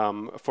personas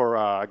for,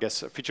 I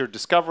guess, feature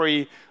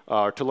discovery,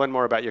 to learn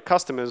more about your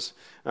customers.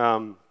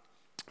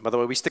 By the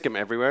way, we stick them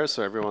everywhere,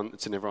 so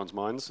it's in everyone's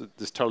minds.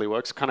 This totally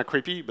works. Kind of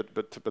creepy,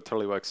 but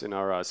totally works in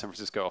our San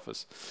Francisco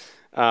office.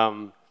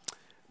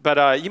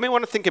 But you may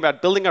want to think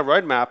about building a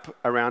roadmap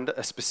around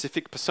a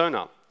specific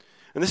persona.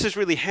 And this is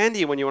really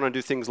handy when you want to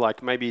do things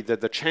like maybe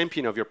the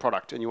champion of your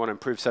product and you want to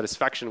improve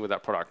satisfaction with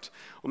that product.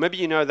 Or maybe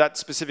you know that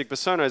specific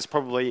persona is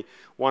probably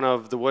one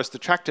of the worst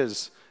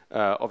detractors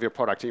of your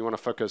product and you want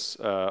to focus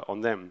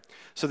on them.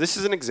 So this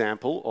is an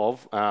example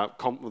of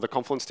the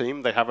Confluence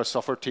team. They have a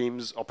software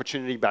team's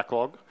opportunity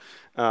backlog.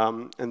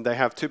 And they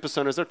have two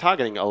personas they're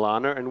targeting,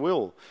 Alana and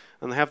Will.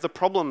 And they have the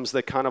problems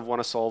they kind of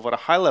want to solve at a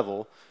high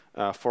level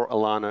for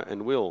Alana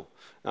and Will.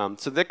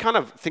 So they're kind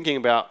of thinking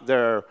about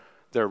their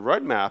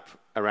roadmap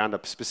around a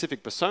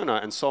specific persona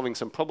and solving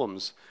some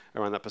problems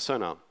around that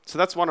persona. So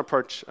that's one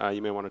approach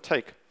you may want to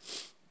take.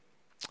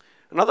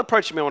 Another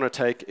approach you may want to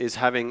take is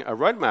having a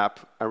roadmap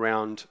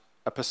around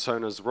a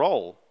persona's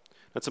role.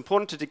 It's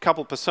important to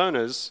decouple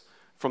personas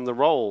from the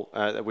role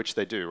at which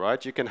they do,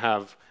 right? You can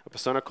have a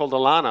persona called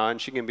Alana,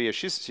 and she can be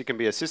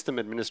a system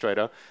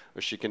administrator,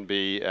 or she can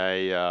be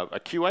a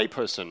QA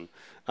person.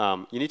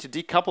 You need to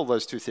decouple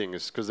those two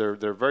things because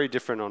they're very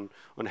different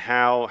on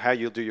how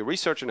you'll do your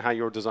research and how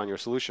you'll design your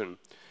solution.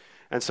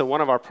 And so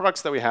one of our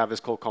products that we have is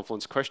called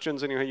Confluence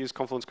Questions. Anyone who use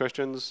Confluence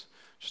Questions?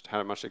 Just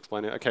how much to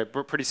explain it? Okay,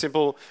 pretty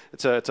simple.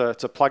 It's a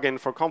plugin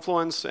for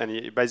Confluence,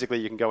 and basically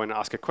you can go in and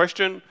ask a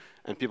question,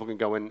 and people can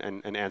go in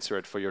and answer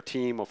it for your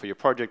team or for your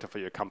project or for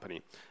your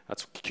company.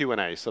 That's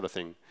Q&A sort of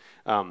thing.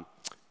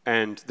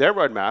 And their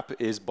roadmap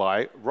is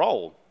by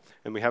role.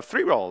 And we have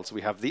three roles.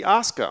 We have the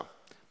asker,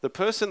 the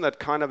person that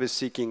kind of is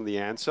seeking the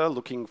answer,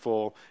 looking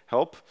for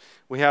help.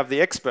 We have the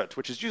expert,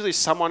 which is usually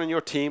someone in your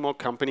team or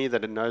company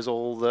that knows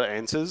all the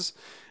answers.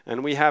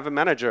 And we have a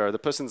manager, the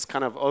person that's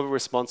kind of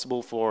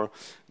over-responsible for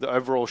the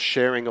overall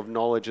sharing of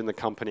knowledge in the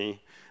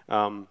company.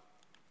 And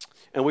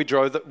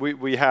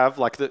we have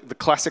like the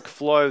classic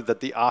flow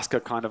that the asker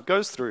kind of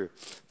goes through.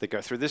 They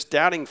go through this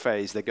doubting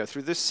phase, they go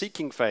through this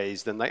seeking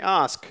phase, then they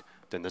ask,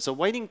 then there's a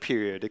waiting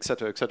period, et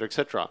cetera, et cetera, et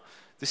cetera.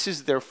 This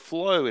is their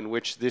flow in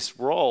which this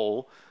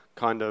role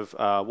kind of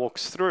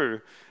walks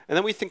through. And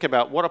then we think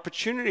about what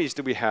opportunities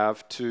do we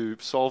have to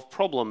solve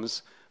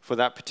problems for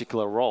that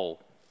particular role.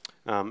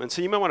 And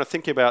so you might want to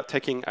think about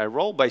taking a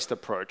role-based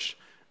approach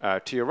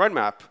to your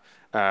roadmap.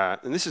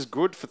 And this is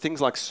good for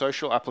things like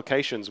social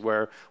applications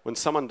where when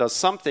someone does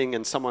something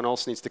and someone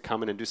else needs to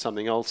come in and do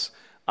something else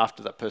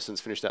after that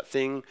person's finished that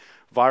thing.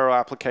 Viral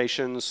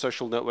applications,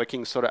 social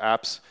networking sort of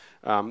apps.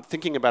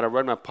 Thinking about a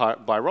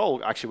roadmap by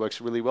role actually works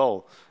really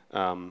well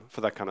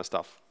for that kind of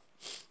stuff.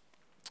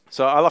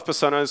 So I love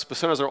personas.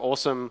 Personas are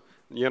awesome.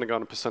 You're going to go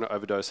on a persona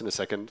overdose in a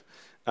second.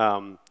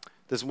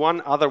 There's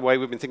one other way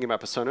we've been thinking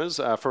about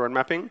personas for road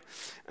mapping,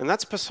 and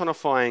that's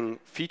personifying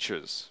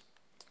features.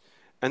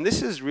 And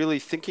this is really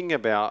thinking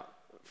about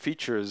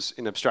features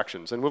in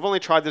abstractions. And we've only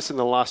tried this in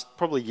the last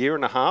probably year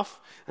and a half,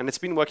 and it's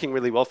been working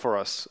really well for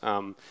us.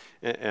 And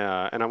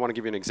I want to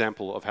give you an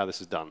example of how this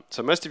is done.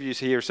 So most of you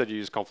here said you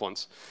use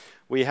Confluence.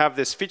 We have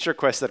this feature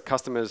request that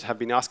customers have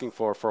been asking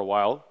for a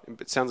while.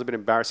 It sounds a bit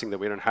embarrassing that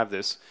we don't have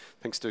this,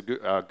 thanks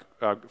to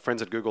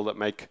friends at Google that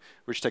make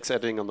rich text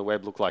editing on the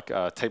web look like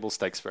table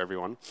stakes for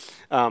everyone.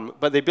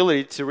 But the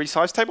ability to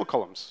resize table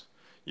columns.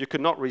 You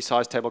could not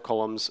resize table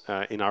columns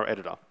in our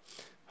editor.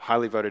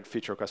 Highly voted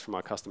feature request from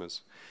our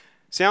customers.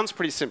 Sounds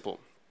pretty simple.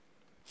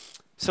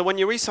 So when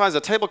you resize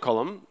a table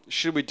column,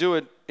 should we do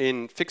it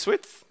in fixed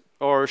width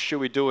or should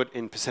we do it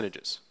in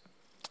percentages?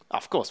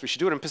 Of course, we should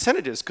do it in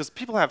percentages because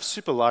people have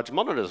super large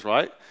monitors,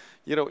 right?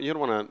 You don't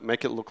want to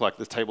make it look like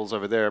the table's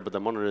over there, but the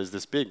monitor is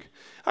this big.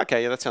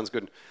 Okay, yeah, that sounds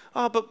good.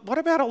 Oh, but what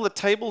about all the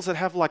tables that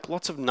have like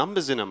lots of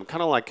numbers in them,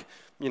 kind of like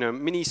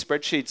mini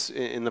spreadsheets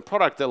in the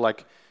product that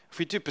like, if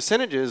we do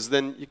percentages,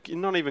 then you're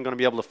not even going to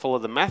be able to follow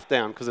the math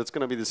down because it's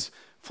going to be this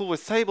full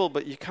width table,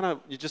 but you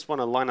just want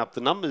to line up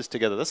the numbers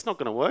together. That's not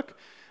going to work.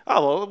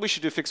 Oh, well, we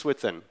should do fixed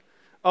width then.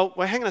 Oh,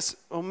 well, hang on.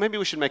 Oh, maybe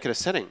we should make it a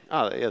setting.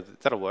 Oh, yeah,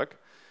 that'll work.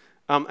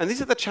 And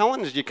these are the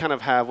challenges you kind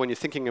of have when you're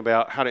thinking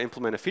about how to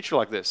implement a feature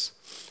like this.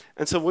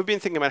 And so we've been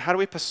thinking about how do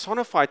we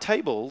personify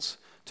tables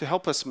to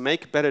help us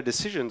make better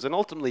decisions and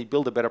ultimately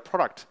build a better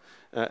product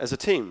as a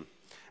team.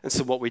 And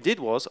so what we did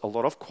was a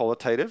lot of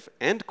qualitative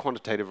and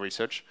quantitative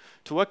research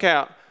to work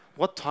out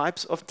what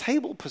types of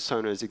table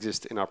personas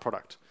exist in our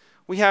product.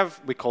 We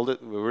called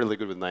it, we're really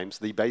good with names,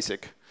 the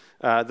basic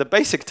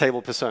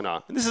table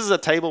persona. And this is a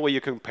table where you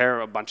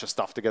compare a bunch of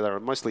stuff together,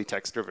 mostly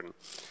text-driven.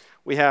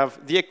 We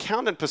have the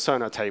accountant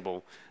persona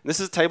table. And this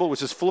is a table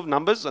which is full of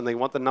numbers, and they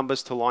want the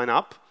numbers to line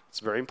up.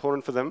 It's very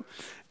important for them.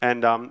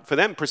 And for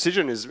them,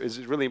 precision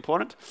is really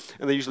important.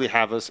 And they usually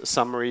have a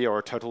summary or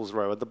a totals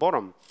row at the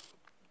bottom.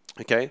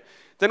 Okay.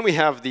 Then we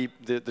have the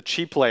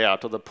cheap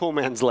layout, or the poor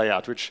man's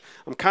layout, which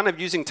I'm kind of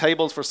using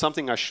tables for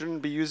something I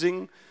shouldn't be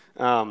using.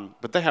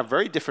 But they have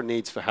very different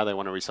needs for how they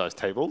want to resize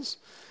tables.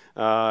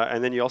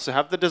 And then you also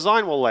have the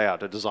design wall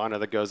layout, a designer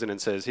that goes in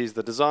and says, here's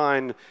the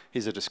design,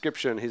 here's a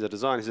description, here's a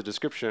design, here's a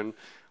description.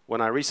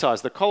 When I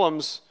resize the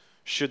columns,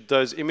 should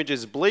those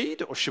images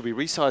bleed or should we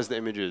resize the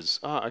images?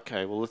 Ah,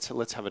 okay, well,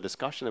 let's have a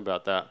discussion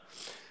about that.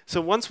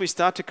 So once we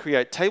start to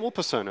create table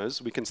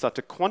personas, we can start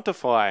to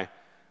quantify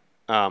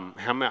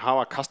how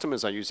our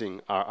customers are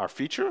using our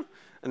feature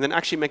and then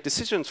actually make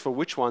decisions for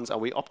which ones are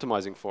we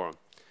optimizing for.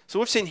 So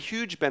we've seen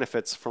huge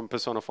benefits from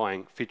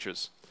personifying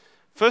features.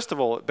 First of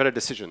all, better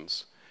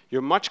decisions.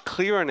 You're much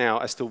clearer now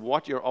as to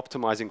what you're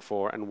optimizing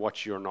for and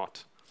what you're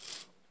not.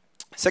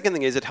 Second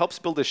thing is it helps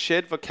build a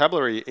shared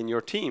vocabulary in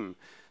your team.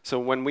 So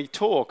when we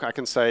talk, I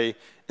can say,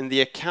 in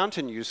the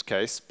accountant use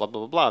case, blah,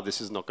 blah, blah, blah, this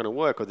is not going to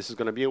work, or this is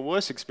going to be a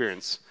worse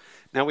experience.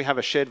 Now we have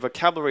a shared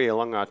vocabulary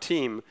along our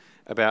team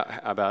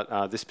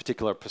about this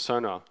particular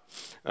persona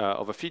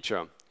of a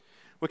feature.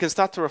 We can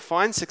start to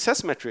refine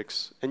success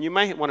metrics. And you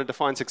may want to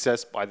define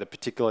success by the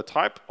particular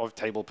type of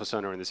table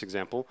persona in this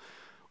example.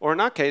 Or in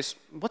our case,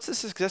 what's the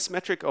success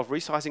metric of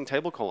resizing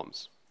table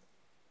columns?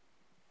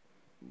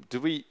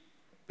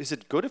 Is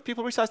it good if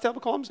people resize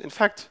table columns? In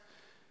fact,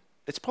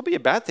 it's probably a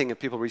bad thing if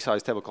people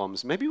resize table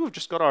columns. Maybe we've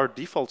just got our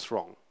defaults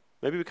wrong.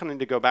 Maybe we kind of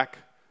need to go back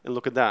and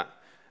look at that.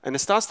 And it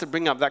starts to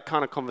bring up that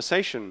kind of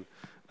conversation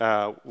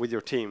with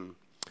your team.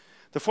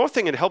 The fourth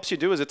thing it helps you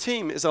do as a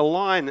team is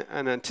align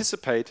and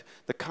anticipate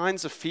the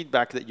kinds of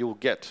feedback that you'll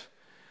get.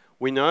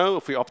 We know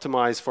if we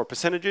optimize for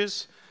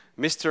percentages,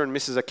 Mr. and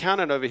Mrs.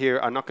 Accountant over here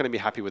are not going to be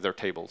happy with their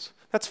tables.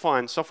 That's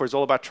fine. Software is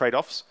all about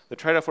trade-offs. The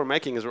trade-off we're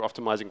making is we're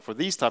optimizing for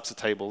these types of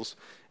tables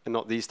and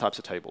not these types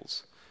of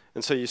tables.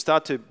 And so you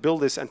start to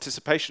build this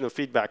anticipation of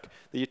feedback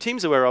that your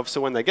team's aware of,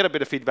 so when they get a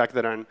bit of feedback,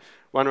 they don't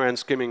run around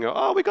screaming,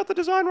 oh, we got the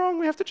design wrong,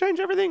 we have to change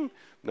everything.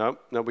 No,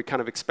 we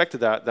kind of expected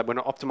that we're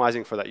not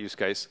optimizing for that use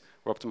case,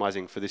 we're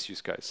optimizing for this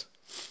use case.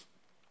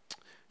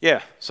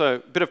 Yeah, so a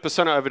bit of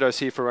persona overdose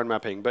here for road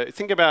mapping, but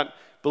think about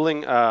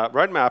building a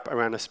roadmap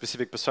around a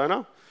specific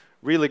persona.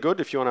 Really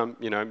good if you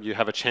want to, you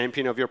have a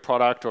champion of your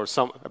product or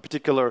a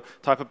particular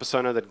type of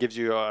persona that gives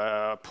you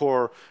a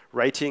poor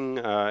rating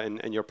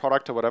in your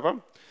product or whatever.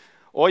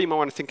 Or you might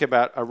want to think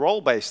about a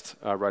role-based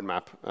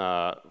roadmap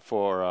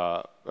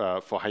for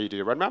how you do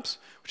your roadmaps,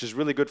 which is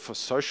really good for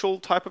social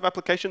type of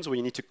applications where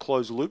you need to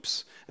close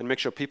loops and make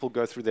sure people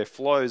go through their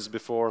flows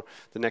before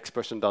the next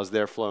person does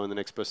their flow and the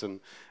next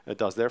person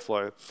does their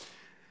flow.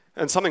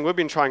 And something we've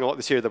been trying a lot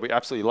this year that we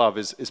absolutely love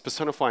is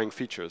personifying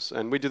features.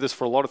 And we do this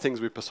for a lot of things.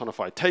 We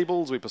personify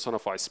tables, we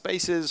personify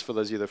spaces, for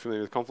those of you that are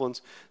familiar with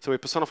Confluence. So we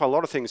personify a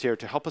lot of things here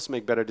to help us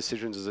make better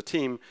decisions as a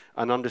team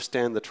and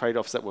understand the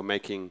trade-offs that we're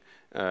making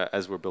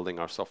as we're building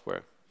our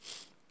software.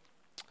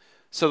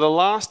 So the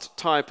last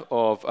type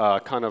of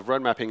kind of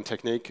road mapping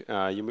technique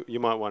you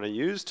might want to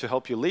use to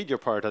help you lead your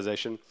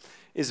prioritization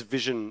is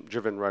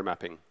vision-driven road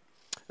mapping.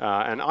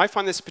 And I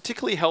find this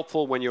particularly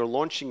helpful when you're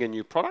launching a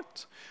new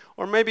product,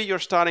 or maybe you're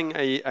starting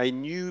a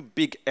new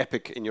big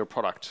epic in your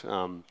product,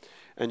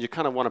 and you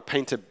kind of want to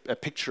paint a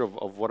picture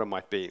of what it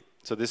might be.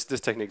 So this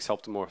technique's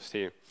helped more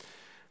here.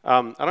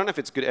 I don't know if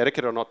it's good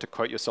etiquette or not to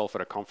quote yourself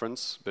at a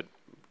conference, but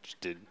just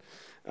did.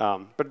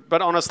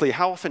 But honestly,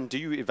 how often do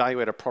you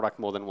evaluate a product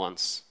more than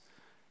once?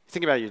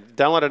 Think about it. You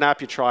download an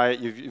app, you try it,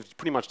 you've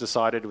pretty much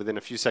decided within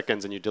a few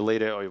seconds and you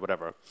delete it or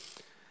whatever.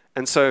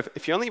 And so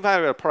if you only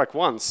evaluate a product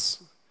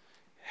once,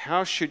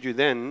 how should you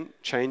then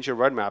change your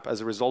roadmap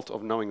as a result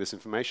of knowing this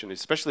information,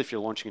 especially if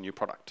you're launching a new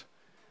product?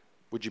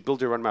 Would you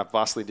build your roadmap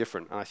vastly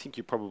different? And I think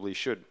you probably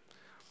should.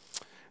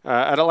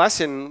 At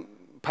Atlassian,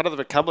 part of the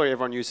vocabulary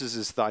everyone uses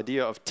is the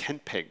idea of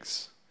tent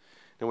pegs.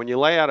 Now, when you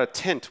lay out a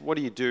tent, what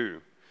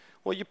do?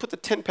 Well, you put the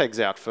tent pegs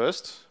out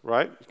first,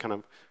 right? You kind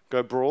of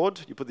go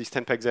broad, you put these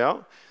tent pegs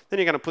out. Then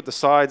you're going to put the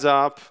sides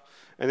up,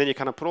 and then you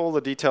kind of put all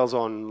the details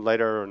on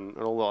later and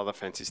all the other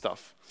fancy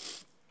stuff.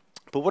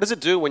 But what does it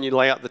do when you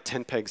lay out the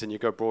tent pegs and you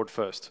go broad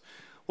first?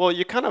 Well,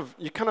 you kind of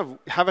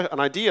have an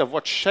idea of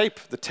what shape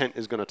the tent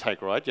is going to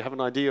take, right? You have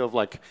an idea of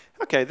like,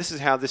 okay, this is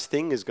how this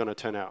thing is going to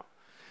turn out.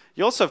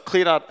 You also have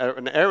cleared out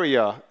an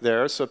area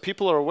there, so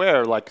people are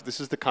aware, like, this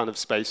is the kind of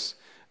space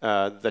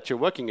that you're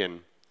working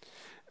in.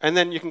 And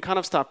then you can kind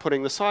of start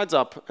putting the sides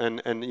up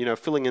and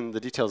filling in the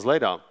details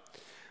later.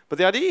 But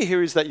the idea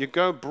here is that you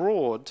go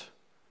broad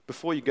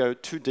before you go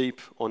too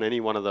deep on any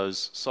one of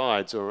those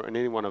sides or in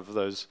any one of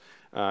those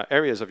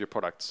areas of your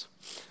products.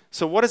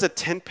 So what is a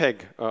tent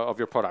peg of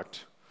your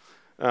product?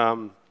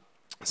 Shane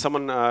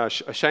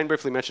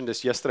briefly mentioned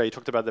this yesterday. He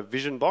talked about the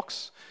vision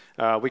box.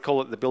 We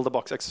call it the builder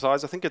box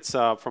exercise. I think it's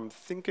from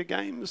Thinker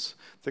Games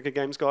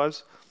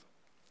guys.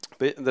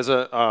 But there's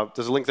a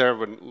link there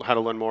on how to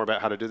learn more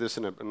about how to do this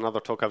in another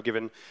talk I've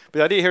given. But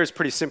the idea here is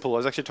pretty simple. I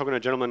was actually talking to a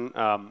gentleman,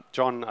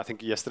 John, I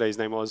think yesterday his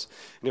name was,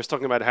 and he was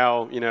talking about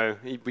how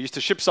we used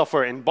to ship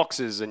software in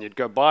boxes and you'd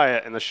go buy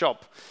it in the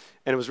shop.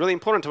 And it was really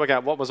important to work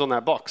out what was on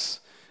that box.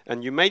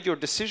 And you made your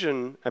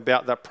decision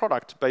about that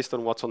product based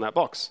on what's on that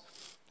box.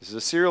 This is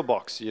a cereal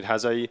box. It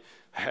has a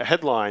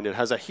headline. It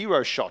has a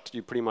hero shot.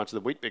 Pretty much the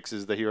Weet-Bix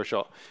is the hero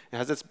shot. It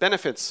has its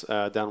benefits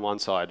down one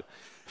side.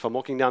 If I'm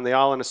walking down the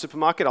aisle in a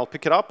supermarket, I'll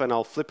pick it up and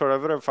I'll flip it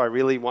over if I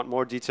really want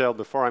more detail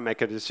before I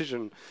make a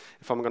decision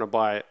if I'm going to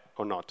buy it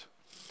or not.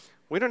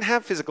 We don't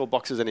have physical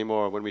boxes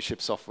anymore when we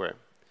ship software.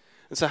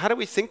 And so how do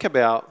we think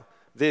about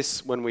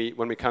this when we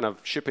kind of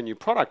ship a new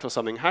product or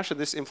something? How should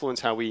this influence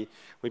how we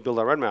build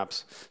our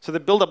roadmaps? So the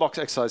builder box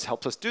exercise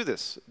helps us do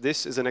this.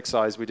 This is an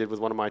exercise we did with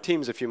one of my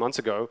teams a few months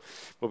ago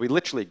where we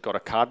literally got a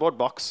cardboard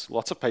box,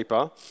 lots of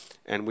paper,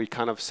 and we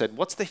kind of said,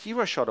 what's the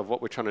hero shot of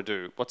what we're trying to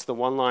do? What's the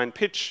one-line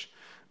pitch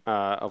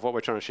of what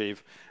we're trying to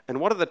achieve? And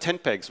what are the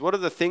tent pegs? What are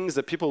the things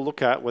that people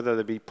look at, whether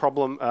they be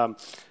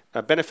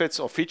benefits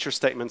or feature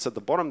statements at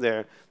the bottom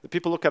there, that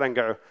people look at and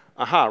go,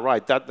 aha,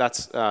 right,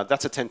 that's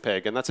a tent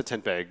peg, and that's a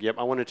tent peg. Yep,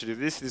 I wanted to do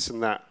this, this,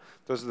 and that.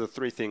 Those are the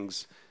three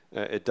things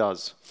it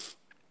does.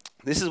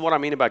 This is what I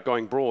mean about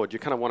going broad. You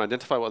kind of want to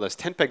identify what those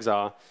tent pegs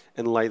are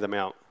and lay them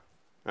out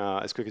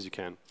as quick as you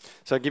can.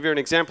 So I'll give you an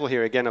example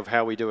here, again, of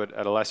how we do it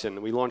at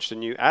Atlassian. We launched a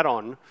new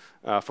add-on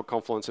for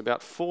Confluence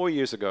about 4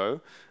 years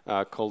ago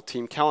called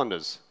Team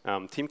Calendars.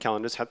 Team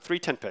Calendars had 3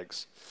 tent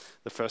pegs.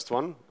 The first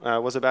one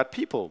was about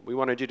people. We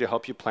wanted you to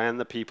help you plan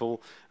the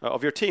people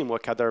of your team,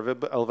 work out their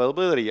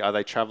availability. Are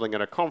they traveling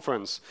at a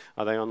conference?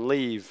 Are they on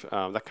leave?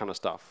 That kind of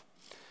stuff.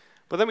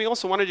 But then we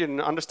also wanted you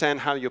to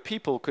understand how your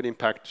people could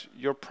impact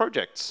your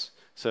projects.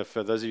 So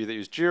for those of you that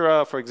use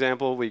Jira, for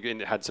example, we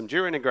had some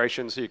Jira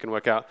integration so you can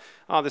work out,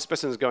 oh, this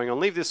person is going on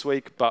leave this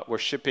week, but we're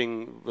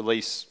shipping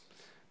release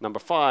number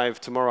 5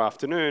 tomorrow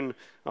afternoon.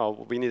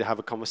 Oh, we need to have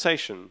a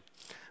conversation.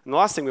 And the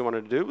last thing we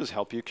wanted to do was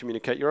help you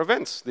communicate your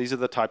events. These are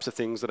the types of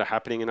things that are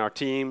happening in our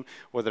team,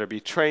 whether it be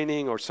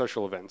training or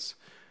social events.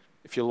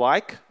 If you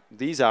like,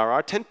 these are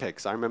our tent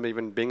pegs. I remember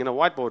even being in a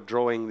whiteboard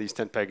drawing these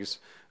tent pegs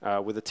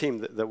with a team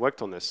that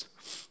worked on this.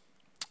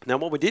 Now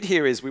what we did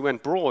here is we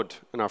went broad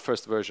in our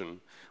first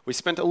version. We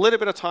spent a little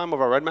bit of time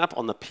of our roadmap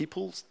on the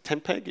people's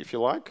tent peg, if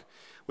you like.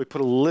 We put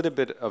a little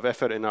bit of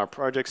effort in our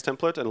projects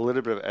template and a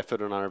little bit of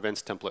effort in our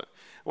events template.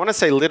 When I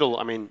say little,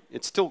 I mean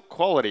it's still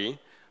quality,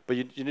 but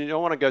you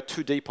don't want to go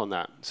too deep on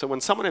that. So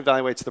when someone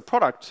evaluates the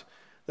product,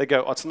 they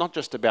go, oh, it's not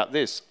just about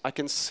this. I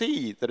can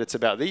see that it's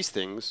about these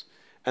things,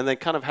 and they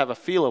kind of have a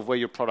feel of where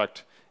your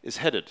product is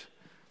headed.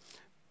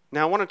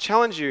 Now, I want to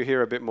challenge you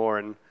here a bit more,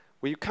 and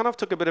we kind of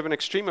took a bit of an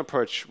extreme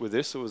approach with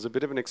this. It was a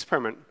bit of an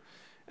experiment,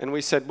 and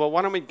we said, well,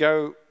 why don't we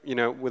go,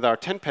 with our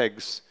 10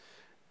 pegs,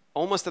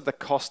 almost at the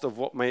cost of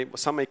what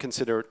some may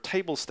consider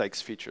table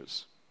stakes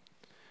features.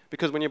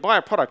 Because when you buy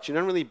a product, you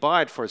don't really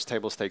buy it for its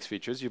table stakes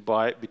features. You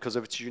buy it because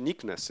of its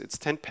uniqueness. It's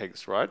 10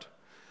 pegs, right?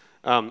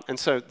 And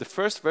so the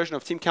first version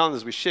of Team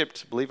Calendars we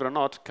shipped, believe it or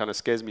not, kind of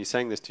scares me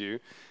saying this to you,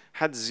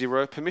 had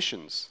 0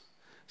 permissions.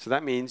 So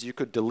that means you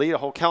could delete a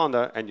whole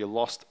calendar and you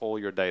lost all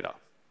your data.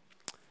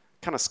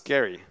 Kind of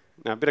scary.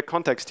 Now, a bit of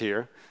context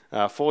here.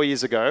 4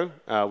 years ago,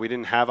 we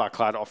didn't have our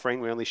cloud offering.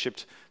 We only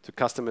shipped to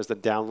customers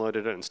that downloaded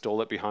it and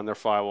installed it behind their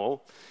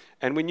firewall.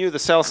 And we knew the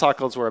sales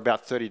cycles were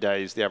about 30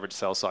 days, the average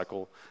sales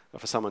cycle,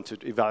 for someone to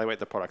evaluate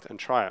the product and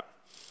try it.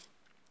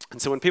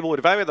 And so when people would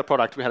evaluate the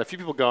product, we had a few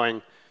people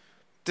going,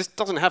 this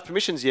doesn't have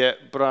permissions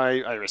yet, but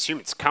I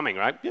assume it's coming,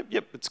 right?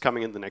 Yep, it's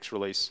coming in the next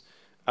release.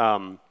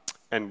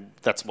 And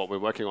that's what we're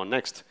working on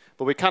next.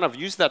 But we kind of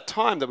used that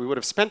time that we would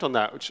have spent on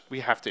that, which we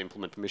have to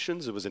implement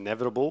permissions. It was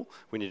inevitable.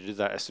 We need to do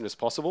that as soon as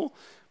possible.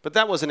 But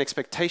that was an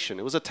expectation.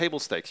 It was a table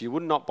stakes. You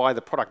would not buy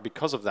the product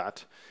because of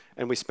that.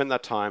 And we spent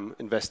that time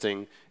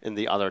investing in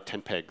the other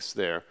 10 pegs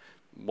there.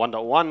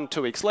 1.1,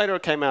 2 weeks later,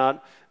 it came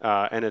out,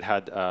 and it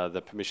had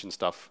the permission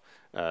stuff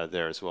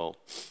there as well.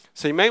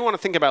 So you may want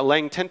to think about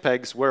laying 10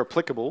 pegs where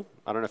applicable.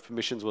 I don't know if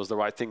permissions was the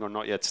right thing or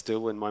not yet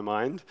still in my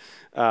mind.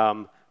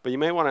 But you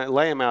may want to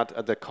lay them out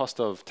at the cost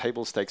of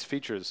table stakes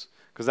features,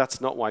 because that's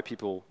not why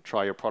people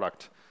try your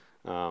product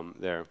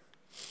there.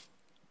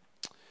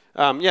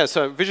 Yeah,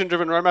 so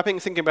vision-driven road mapping,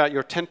 think about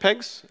your 10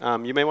 pegs.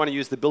 You may want to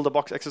use the builder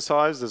box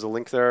exercise. There's a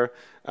link there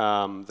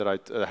that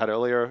I had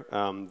earlier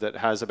that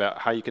has about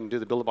how you can do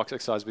the builder box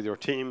exercise with your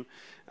team.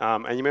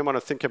 And you may want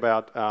to think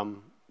about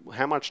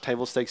how much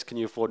table stakes can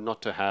you afford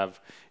not to have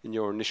in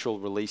your initial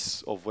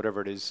release of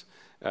whatever it is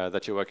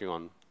that you're working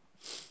on.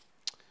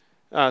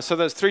 So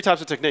there's 3 types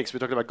of techniques. We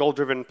talked about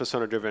goal-driven,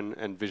 persona-driven,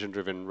 and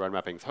vision-driven road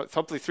mapping.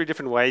 Hopefully 3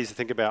 different ways to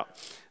think about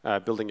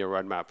building your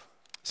roadmap.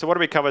 So what do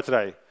we cover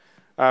today?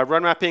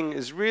 Road mapping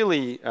is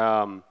really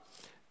a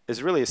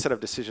set of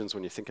decisions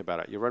when you think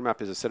about it. Your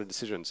roadmap is a set of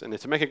decisions. And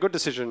to make a good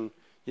decision,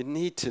 you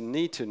need to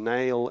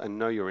nail and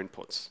know your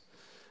inputs.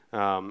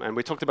 And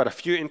we talked about a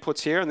few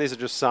inputs here, and these are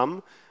just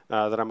some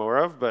that I'm aware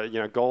of, but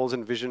goals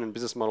and vision and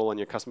business model and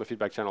your customer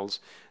feedback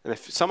channels. And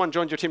if someone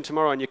joins your team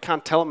tomorrow and you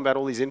can't tell them about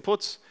all these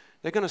inputs,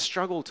 they're going to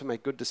struggle to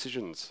make good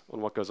decisions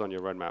on what goes on your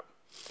roadmap.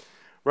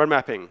 Road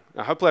mapping.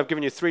 Hopefully I've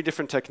given you 3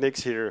 different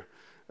techniques here.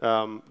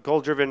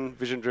 Goal-driven,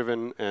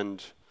 vision-driven,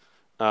 and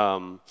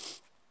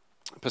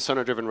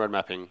persona-driven road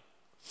mapping.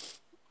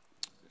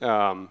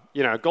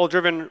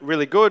 Goal-driven,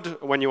 really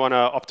good when you want to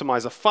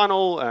optimize a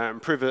funnel,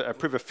 improve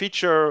a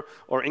feature,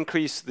 or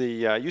increase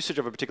the usage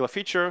of a particular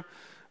feature.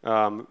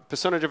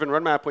 Persona-driven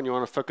roadmap when you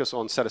want to focus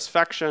on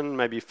satisfaction,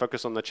 maybe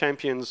focus on the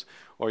champions,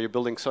 or you're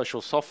building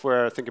social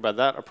software, think about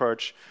that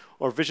approach.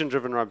 Or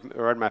vision-driven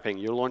road mapping,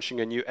 you're launching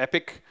a new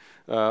epic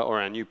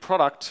or a new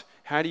product.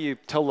 How do you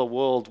tell the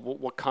world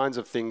what kinds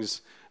of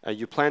things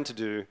you plan to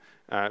do?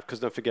 Because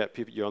don't forget,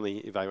 you only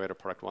evaluate a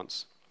product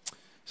once.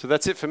 So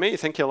that's it for me.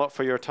 Thank you a lot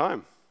for your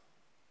time.